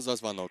 Спасибо за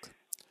звонок.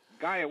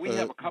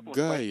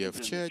 Гая,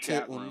 в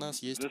чате у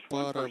нас есть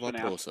пара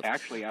вопросов.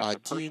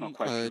 Один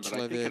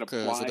человек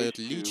задает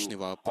личный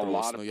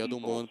вопрос, но я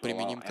думаю, он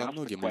применим ко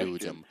многим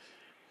людям.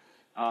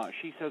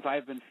 Наша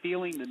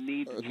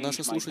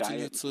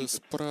слушательница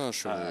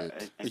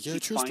спрашивает: я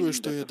чувствую,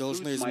 что я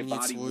должна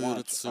изменить свой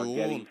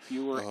рацион,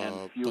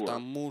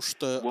 потому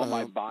что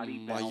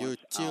мое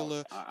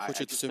тело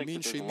хочет все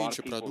меньше и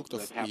меньше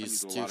продуктов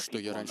из тех, что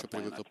я раньше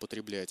привыкла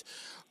потреблять.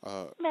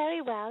 Как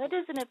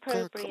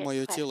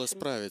мое тело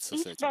справится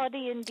с этим?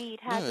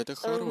 Да, это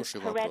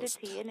хороший вопрос.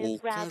 У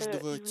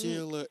каждого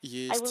тела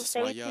есть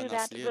своя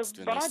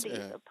наследственность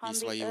и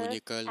свои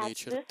уникальные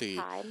черты.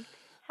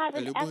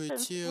 Любое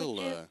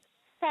тело,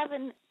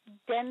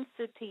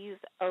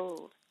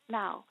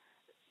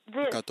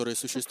 которое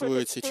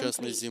существует сейчас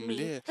на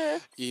Земле,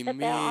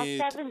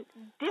 имеет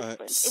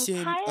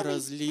 7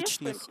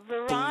 различных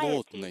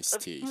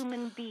плотностей.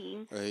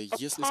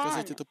 Если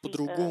сказать это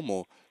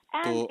по-другому,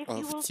 то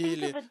в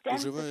теле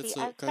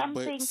уживается как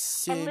бы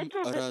 7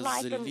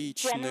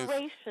 различных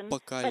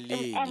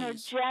поколений,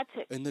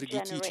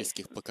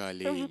 энергетических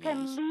поколений.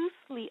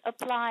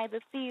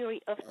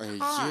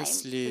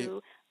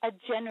 Если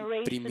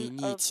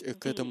применить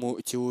к этому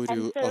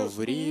теорию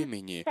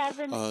времени,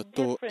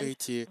 то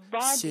эти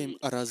 7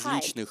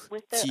 различных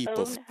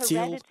типов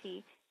тел,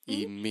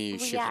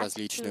 имеющих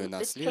различную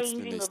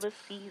наследственность,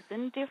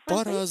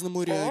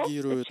 по-разному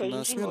реагируют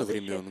на смену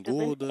времен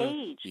года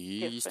и,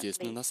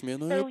 естественно, на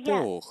смену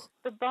эпох.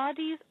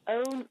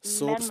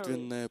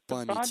 Собственная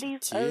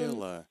память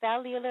тела,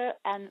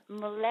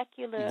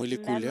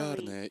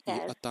 молекулярная и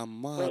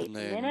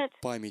атомарная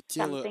память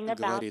тела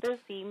говорит: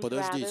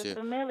 подождите,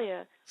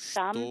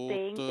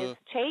 что-то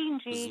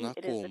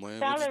знакомое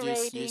вот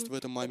здесь есть в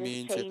этом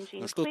моменте,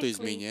 что-то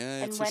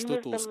изменяется,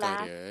 что-то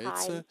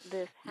ускоряется,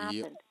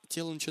 и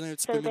тело начинает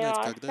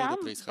вспоминать, когда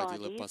это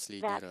происходило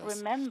последний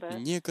раз.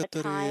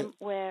 Некоторые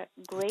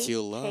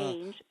тела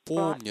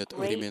помнят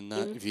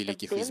времена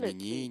великих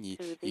изменений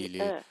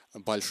или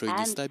большой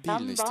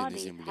нестабильности на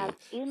Земле,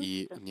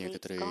 и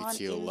некоторые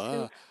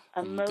тела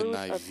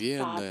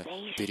мгновенно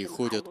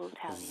переходят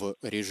в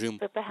режим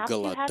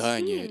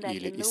голодания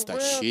или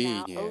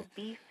истощения,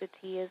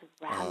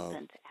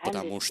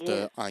 потому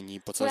что они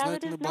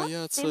подсознательно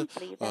боятся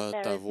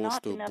того,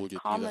 что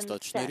будет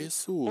недостаточно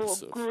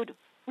ресурсов.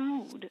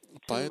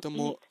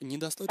 Поэтому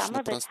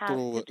недостаточно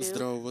простого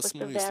здравого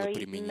смысла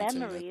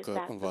применительно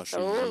к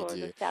вашей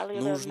еде.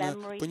 Нужно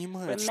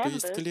понимать, что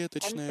есть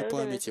клеточная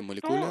память и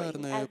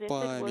молекулярная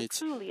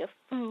память.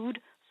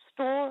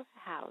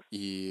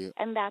 И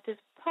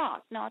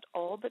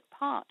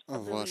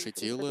ваше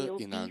тело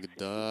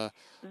иногда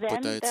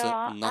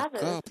пытается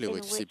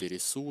накапливать в себе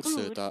ресурсы.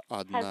 Это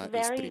одна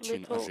из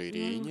причин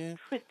ожирения.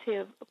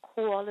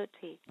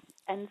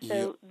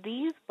 И,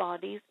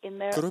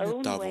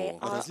 кроме того,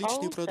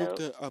 различные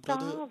продукты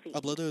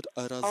обладают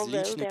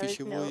различной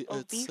пищевой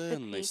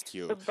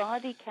ценностью.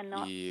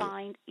 И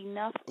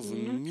в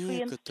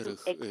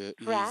некоторых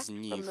из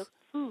них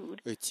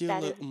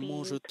тело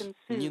может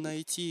не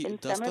найти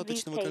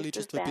достаточного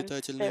количества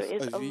питательных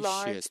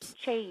веществ.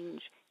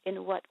 И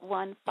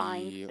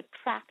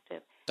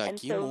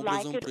таким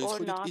образом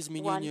происходит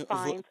изменение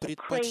в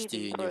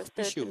предпочтениях, в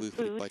пищевых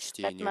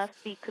предпочтениях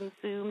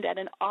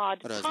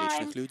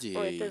различных людей.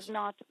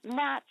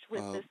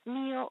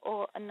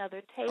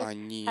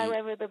 Они,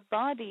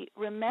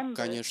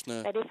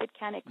 конечно,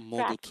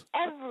 могут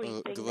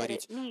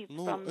говорить: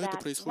 ну, это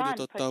происходит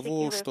от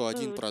того, что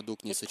один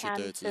продукт не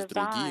сочетается с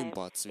другим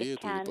по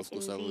цвету или по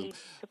вкусовым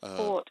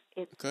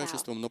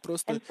качествам, но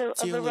просто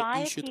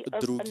тело ищет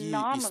другие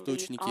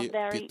источники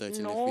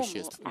питательных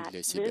веществ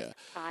для себя.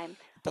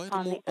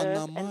 Поэтому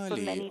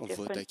аномалии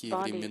в такие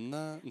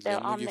времена для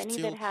многих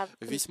тел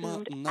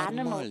весьма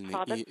нормальны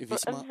и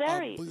весьма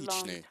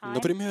обычны.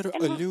 Например,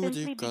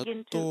 люди,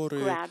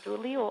 которые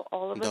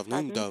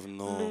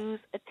давным-давно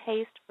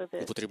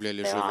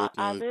употребляли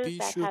животную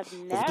пищу,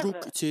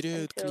 вдруг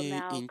теряют к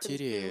ней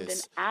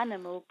интерес.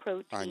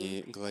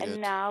 Они говорят: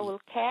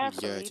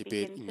 я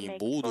теперь не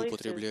буду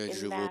употреблять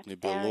животную животный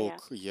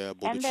белок, я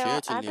буду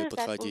тщательнее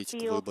подходить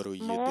к выбору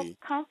еды.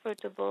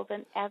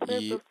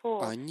 И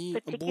они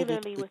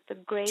будут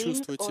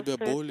чувствовать себя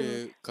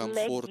более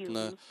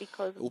комфортно,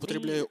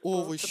 употребляя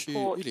овощи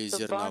или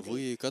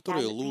зерновые,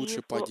 которые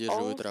лучше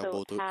поддерживают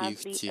работу их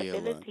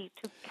тела.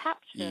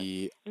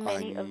 И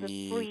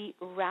они,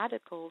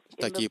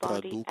 такие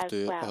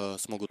продукты,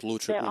 смогут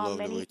лучше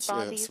улавливать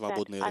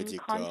свободные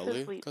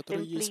радикалы,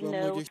 которые есть во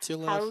многих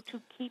телах.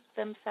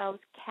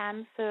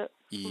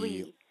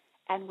 И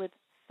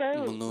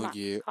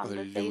многие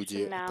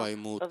люди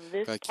поймут,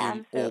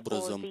 каким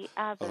образом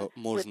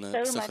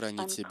можно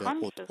сохранить себя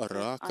от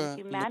рака,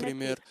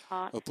 например,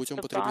 путем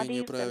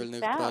потребления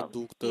правильных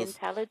продуктов.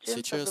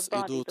 Сейчас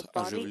идут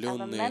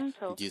оживленные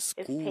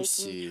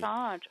дискуссии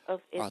о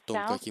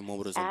том, каким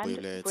образом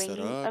появляется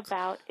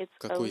рак,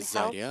 какой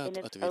заряд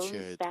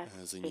отвечает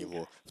за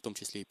него, в том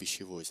числе и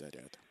пищевой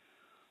заряд.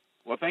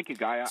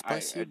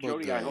 Спасибо,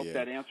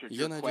 Гая.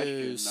 Я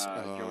надеюсь,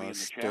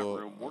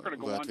 что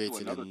вы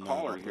ответили на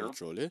вопрос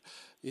Джоли.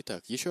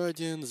 Итак, еще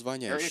один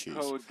звонящий.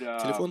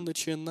 Телефон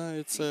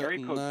начинается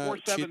на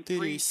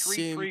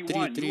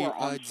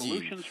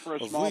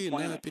 47331. Вы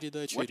на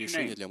передаче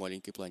 «Решения для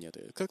маленькой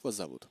планеты». Как вас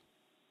зовут?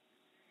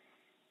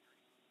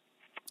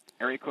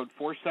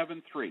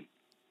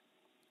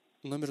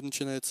 Номер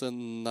начинается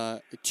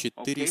на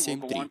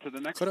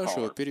 473.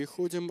 Хорошо,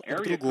 переходим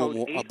к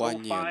другому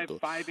абоненту.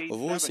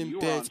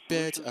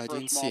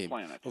 85517.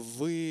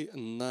 Вы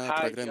на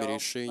программе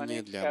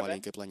 «Решения для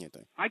маленькой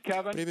планеты».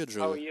 Привет,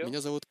 Джо.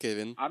 Меня зовут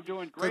Кевин.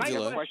 Как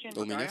дела?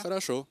 У меня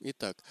хорошо.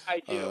 Итак,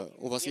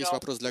 у вас есть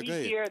вопрос для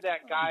Гаи?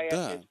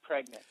 Да.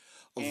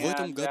 В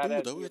этом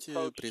году давайте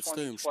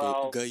представим,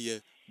 что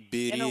Гая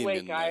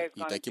беременна,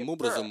 и таким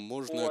образом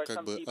можно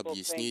как бы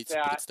объяснить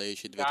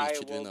предстоящий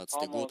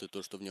 2012 год и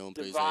то, что в нем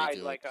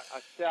произойдет.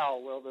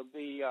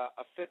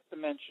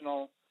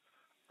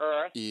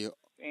 И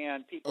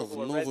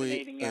в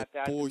новой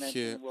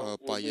эпохе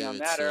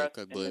появится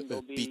как бы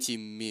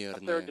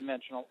пятимерная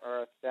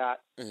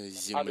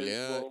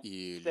Земля,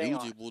 и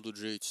люди будут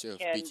жить в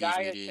 5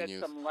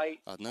 измерениях.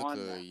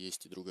 Однако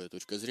есть и другая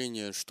точка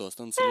зрения, что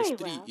останутся лишь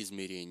 3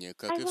 измерения,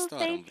 как и в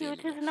старом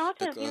времени.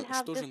 Так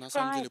что же на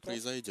самом деле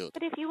произойдет?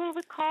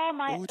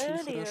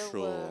 Очень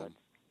хорошо.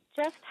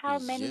 Я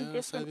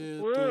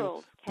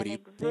советую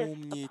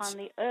припомнить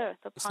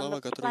слова,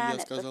 которые я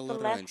сказала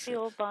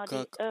раньше,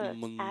 как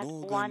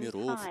много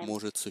миров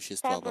может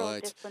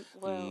существовать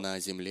на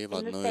Земле в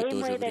одно и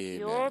то же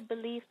время.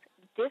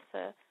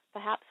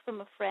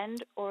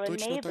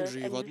 Точно так же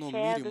и в одном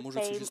мире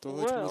может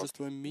существовать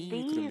множество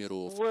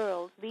микромиров.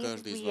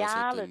 Каждый из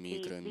вас — это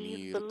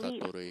микромир,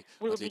 который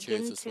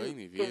отличается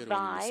своими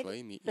верованиями,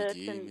 своими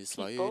идеями,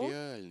 своей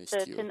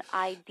реальностью.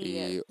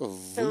 И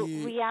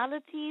вы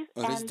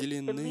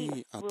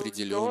разделены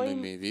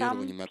определенными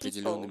верованиями,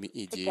 определенными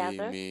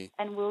идеями.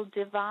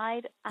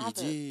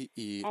 Идеи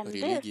и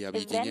религии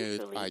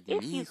объединяют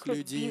одних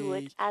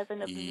людей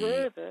и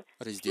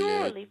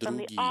разделяют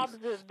других.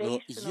 Но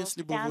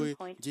если бы вы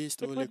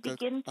действовали как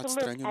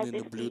отстраненный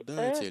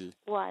наблюдатель,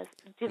 вы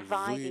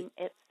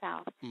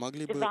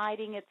могли бы,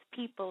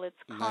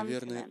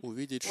 наверное,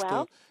 увидеть,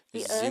 что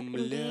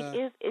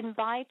Земля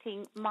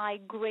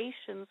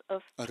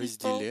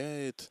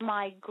разделяет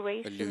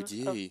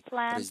людей,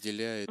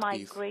 разделяет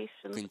их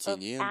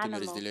континентами,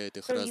 разделяет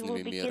их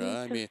разными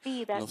мирами,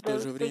 но в то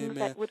же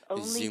время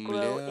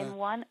Земля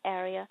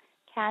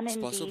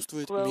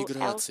способствует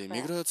миграции.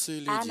 Миграции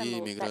людей,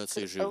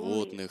 миграции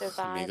животных,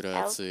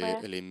 миграции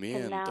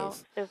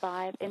элементов.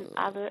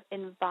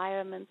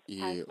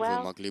 И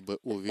вы могли бы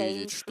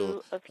увидеть,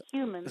 что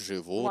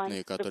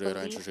животные, которые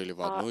раньше жили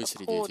в одной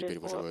среде, теперь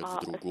выживают в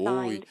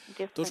другой.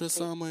 То же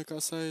самое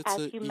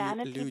касается и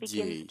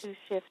людей.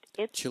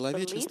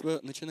 Человечество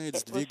начинает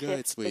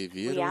сдвигать свои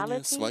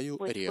верования, свою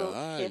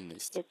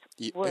реальность,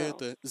 и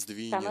это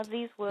сдвинет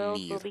мир.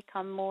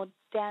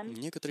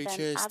 Некоторые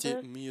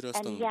части мира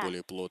станут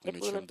более плотными,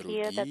 чем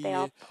другие,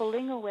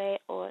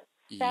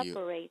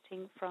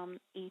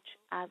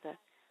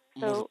 и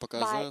может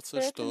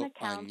показаться, что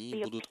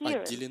они будут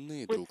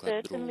отделены друг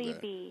от друга.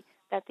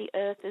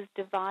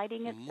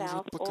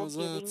 Может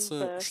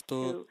показаться,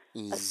 что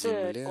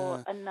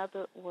Земля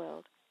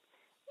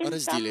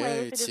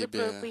разделяет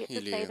себя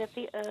или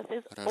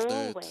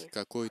рождает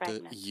какой-то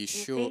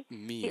еще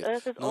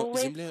мир. Но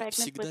Земля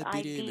всегда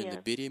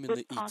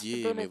беременна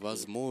идеями,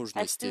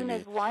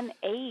 возможностями.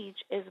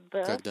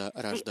 Когда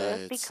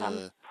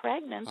рождается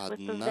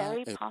одна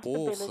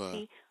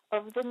эпоха,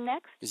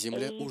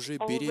 Земля уже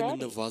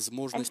беременна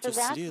возможностью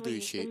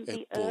следующей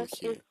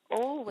эпохи.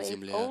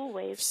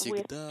 Земля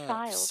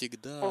всегда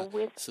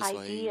со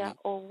своими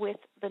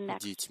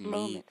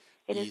детьми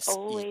и с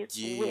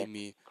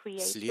идеями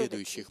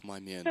следующих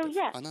моментов.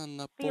 Она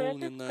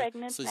наполнена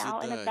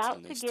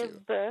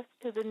созидательностью.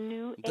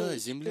 Да,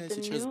 Земля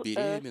сейчас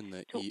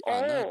беременна, и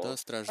она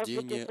даст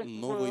рождение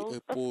новой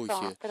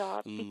эпохе,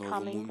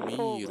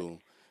 новому миру.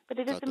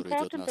 который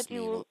идет на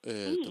смену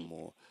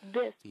этому.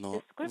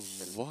 Но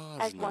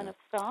важно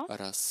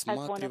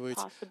рассматривать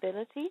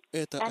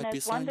это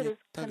описание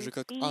так же,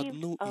 как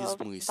одну из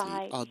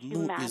мыслей,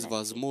 одну из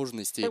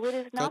возможностей,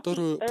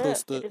 которую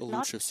просто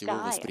лучше всего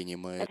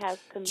воспринимает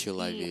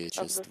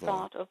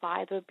человечество.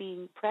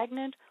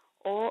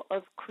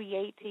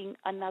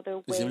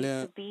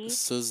 Земля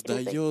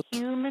создает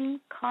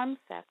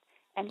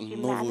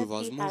новую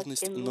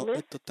возможность, но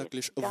это так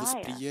лишь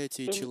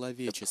восприятие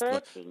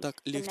человечества.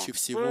 Так легче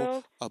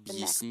всего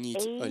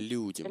объяснить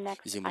людям.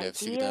 Земля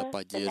всегда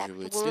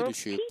поддерживает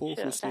следующую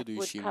эпоху,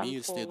 следующий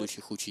мир,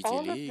 следующих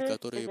учителей,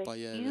 которые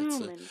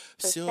появятся.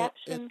 Все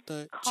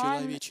это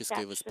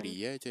человеческое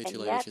восприятие,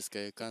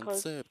 человеческая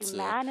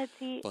концепция,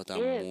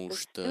 потому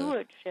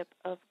что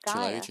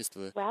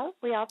человечество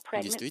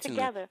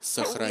действительно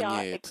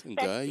сохраняет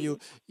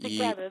Гаю,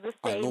 и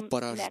оно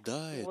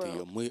порождает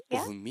ее. Мы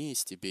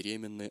вместе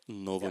беременны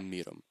новым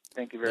миром.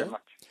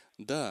 Да?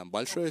 Да,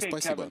 большое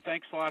спасибо.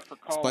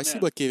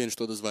 Спасибо, Кевин,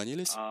 что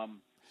дозвонились.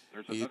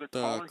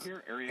 Итак,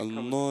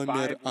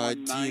 номер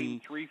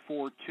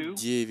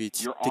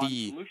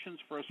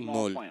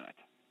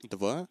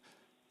 19302.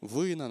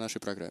 Вы на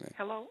нашей программе.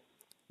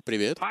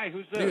 Привет.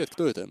 Привет,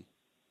 кто это?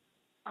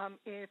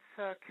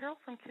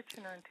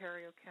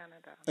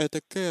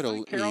 Это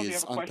Кэрол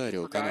из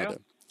Онтарио, Канада.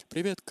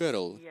 Привет,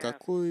 Кэрол.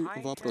 Какой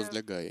вопрос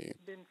для Гаи?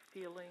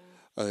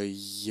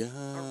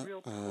 Я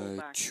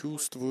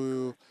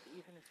чувствую,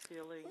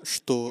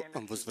 что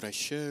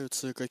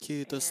возвращаются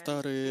какие-то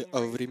старые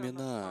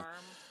времена.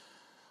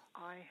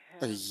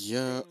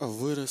 Я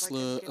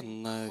выросла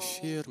на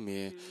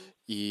ферме,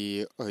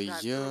 и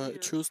я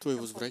чувствую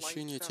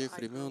возвращение тех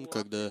времен,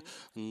 когда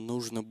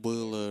нужно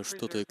было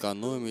что-то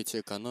экономить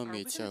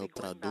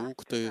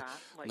продукты,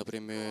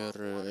 например,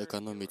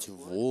 экономить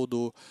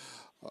воду.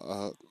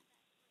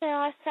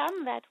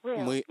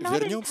 Мы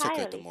вернемся к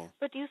этому,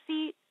 к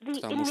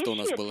тому, что у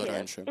нас было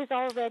раньше.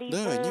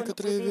 Да,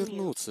 некоторые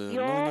вернутся,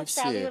 но не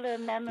все.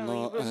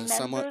 Но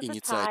сама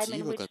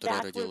инициатива,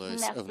 которая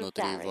родилась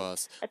внутри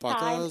вас,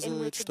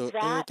 показывает, что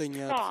это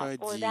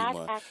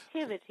необходимо.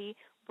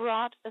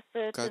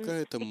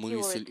 Какая-то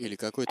мысль или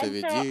какой-то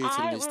вид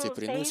деятельности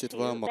приносит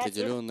вам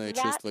определенное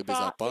чувство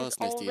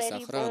безопасности и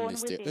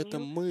сохранности. Эта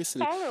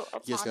мысль,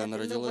 если она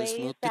родилась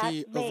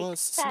внутри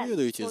вас,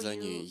 следуйте за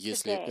ней,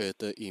 если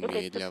это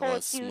имеет для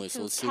вас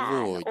смысл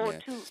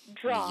сегодня.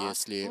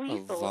 Если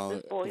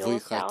вы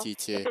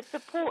хотите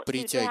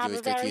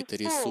притягивать какие-то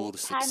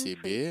ресурсы к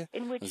себе,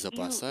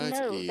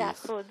 запасать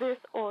их,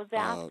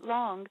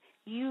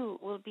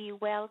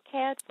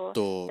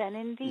 то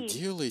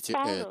делайте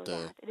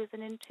это.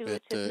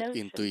 Это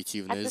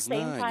интуитивное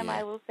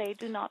знание.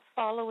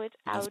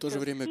 Но в то же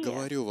время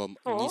говорю вам,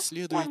 не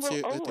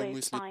следуйте этой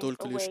мысли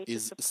только лишь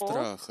из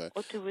страха,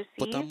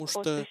 потому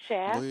что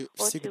вы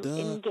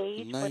всегда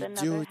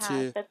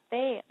найдете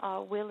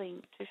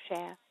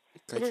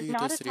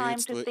какие-то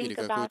средства или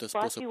какой-то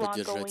способ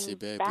поддержать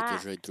себя и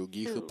поддержать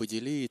других, и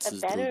поделиться с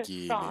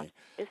другими.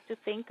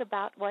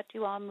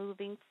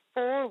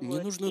 Не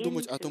нужно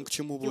думать о том, к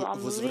чему вы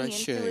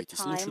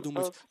возвращаетесь. Лучше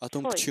думать о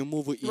том, к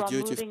чему вы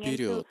идете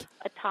вперед.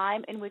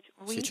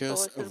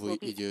 Сейчас вы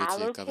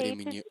идете ко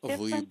времени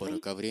выбора,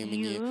 ко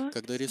времени,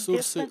 когда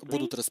ресурсы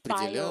будут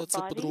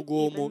распределяться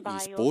по-другому и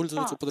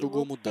использоваться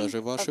по-другому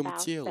даже вашим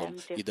телом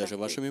и даже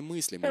вашими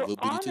мыслями. Вы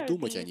будете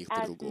думать о них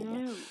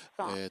по-другому.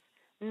 Это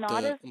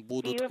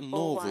будут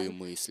новые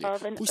мысли.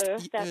 Пусть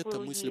и эта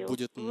мысль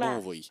будет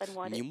новой,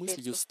 не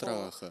мыслью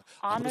страха,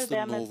 а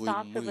просто новой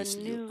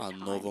мыслью о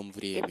новом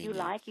времени.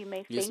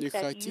 Если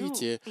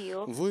хотите,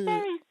 вы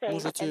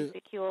можете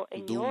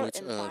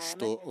думать,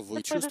 что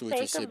вы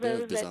чувствуете себя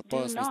в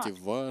безопасности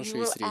в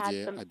вашей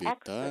среде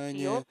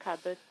обитания,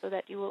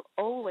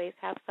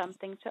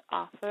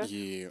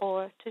 и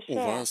у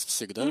вас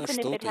всегда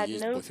что-то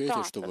есть в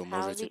буфете, что вы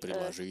можете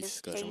предложить,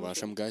 скажем,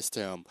 вашим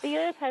гостям.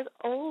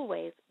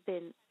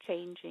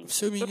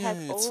 Все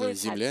меняется,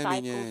 Земля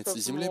меняется.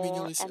 Земля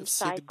менялась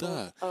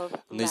всегда.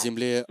 На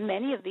Земле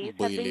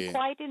были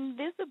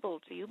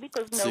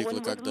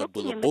циклы, когда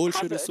было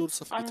больше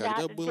ресурсов и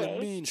когда было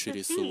меньше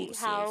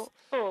ресурсов.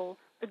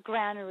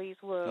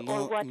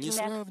 Но не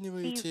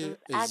сравнивайте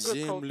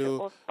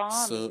Землю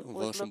с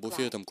вашим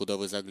буфетом, куда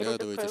вы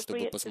заглядываете,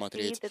 чтобы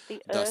посмотреть,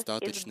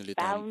 достаточно ли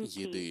там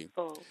еды.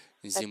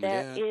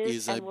 Земля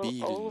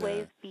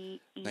изобильна.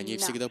 На ней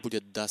всегда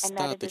будет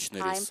достаточно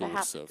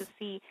ресурсов.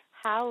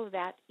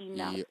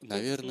 И,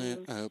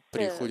 наверное,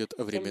 приходят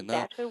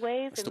времена,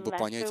 чтобы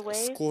понять,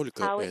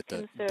 сколько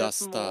это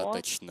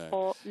достаточно,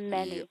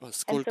 и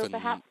сколько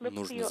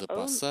нужно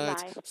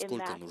запасать,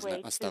 сколько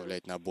нужно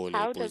оставлять на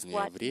более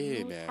позднее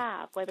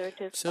время.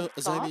 Все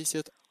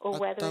зависит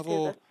от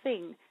того,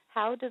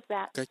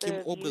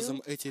 каким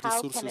образом эти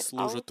ресурсы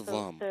служат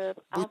вам.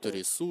 Будь то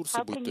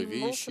ресурсы, будь то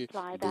вещи,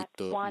 будь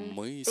то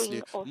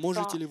мысли.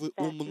 Можете ли вы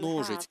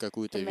умножить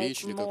какую-то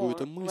вещь или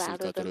какую-то мысль,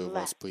 которая у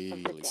вас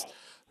появилась,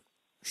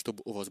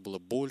 чтобы у вас было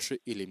больше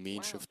или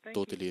меньше в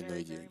тот или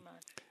иной день?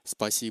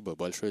 Спасибо,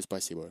 большое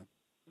спасибо.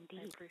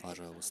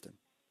 Пожалуйста.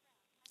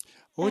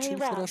 Очень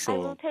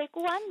хорошо.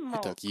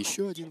 Итак,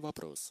 еще один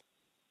вопрос.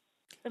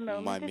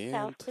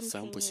 Момент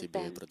сам по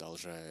себе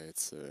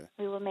продолжается.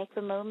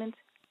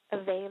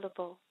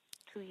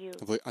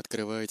 Вы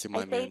открываете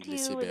момент для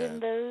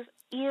себя.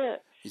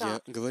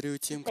 Я говорю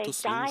тем, кто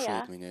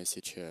слушает меня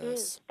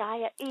сейчас.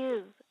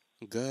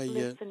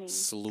 Гая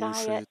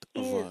слушает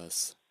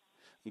вас.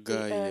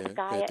 Гая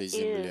 — это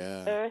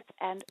Земля,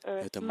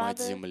 это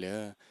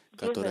Мать-Земля,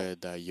 которая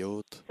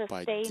дает,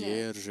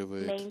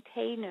 поддерживает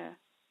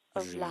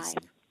жизнь.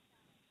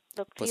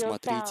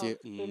 Посмотрите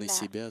на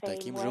себя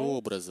таким же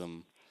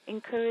образом.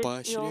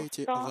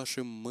 Поощряйте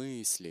ваши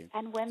мысли.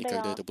 И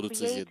когда это будут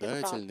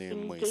созидательные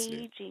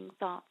мысли,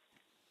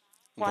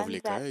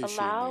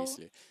 вовлекающие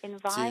мысли,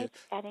 те,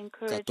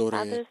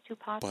 которые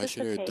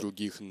поощряют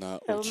других на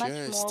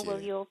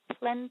участие,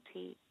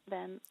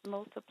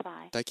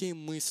 такие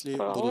мысли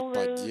будут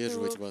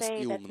поддерживать вас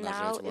и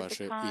умножать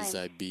ваше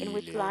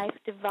изобилие.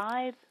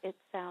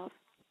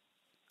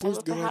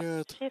 Пусть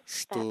говорят,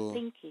 что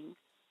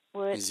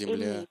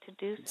Земля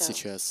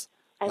сейчас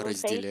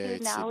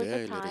разделяет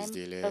себя или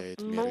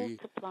разделяет миры.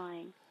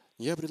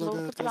 Я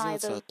предлагаю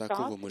отказаться от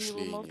такого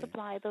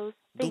мышления.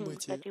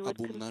 Думайте об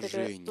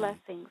умножении.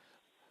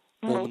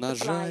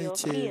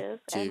 Умножайте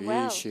те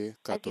вещи,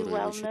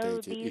 которые вы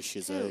считаете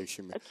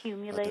исчезающими.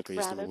 Однако,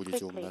 если вы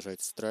будете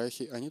умножать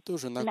страхи, они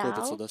тоже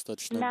накопятся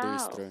достаточно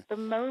быстро.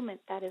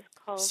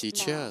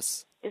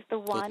 Сейчас,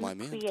 тот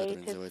момент, который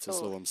называется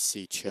словом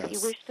 «сейчас»,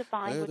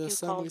 это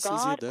самый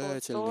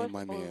созидательный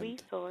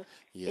момент.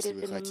 Если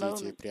вы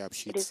хотите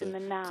приобщиться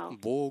к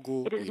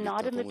Богу или к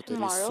какому-то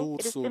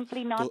ресурсу,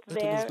 то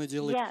это нужно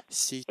делать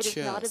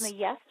сейчас.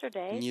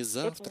 Не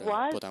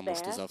завтра, потому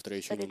что завтра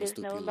еще не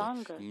наступило.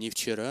 Не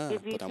вчера,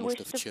 потому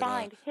что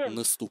вчера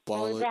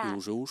наступало и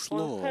уже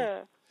ушло.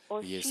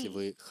 Если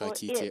вы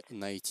хотите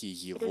найти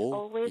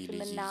его или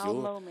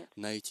ее,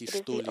 найти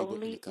что-либо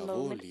или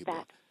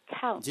кого-либо,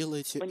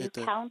 делайте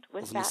это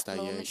в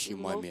настоящий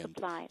момент,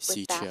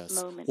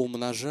 сейчас.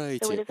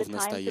 Умножайте в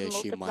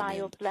настоящий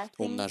момент.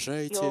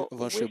 Умножайте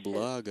ваше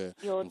благо,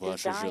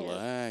 ваши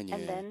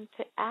желания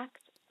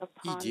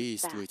и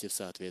действуйте в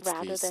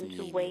соответствии с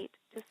ними.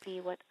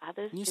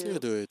 Не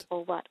следует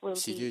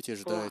сидеть и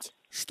ждать,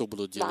 что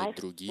будут делать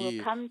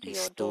другие и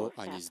что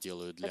они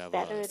сделают для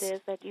вас.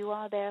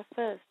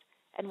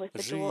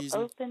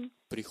 Жизнь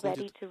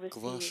приходит к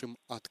вашим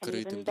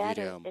открытым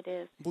дверям.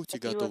 Будьте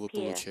готовы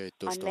получать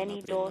то, что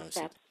она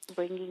приносит.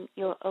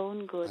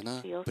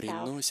 Она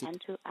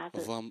приносит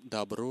вам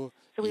добро,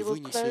 и вы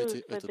несете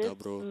это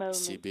добро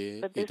себе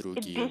и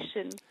другим.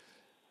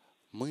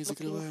 Мы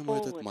закрываем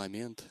этот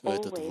момент,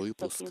 этот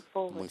выпуск.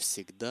 Мы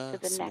всегда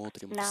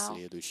смотрим в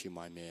следующий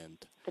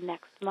момент.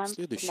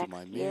 Следующий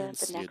момент,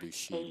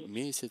 следующий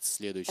месяц,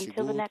 следующий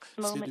год,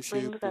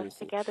 следующую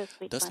эпоху.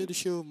 До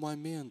следующего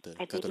момента,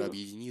 который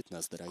объединит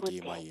нас,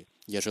 дорогие мои.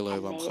 Я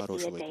желаю вам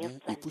хорошего дня,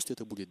 и пусть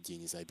это будет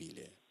день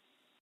изобилия.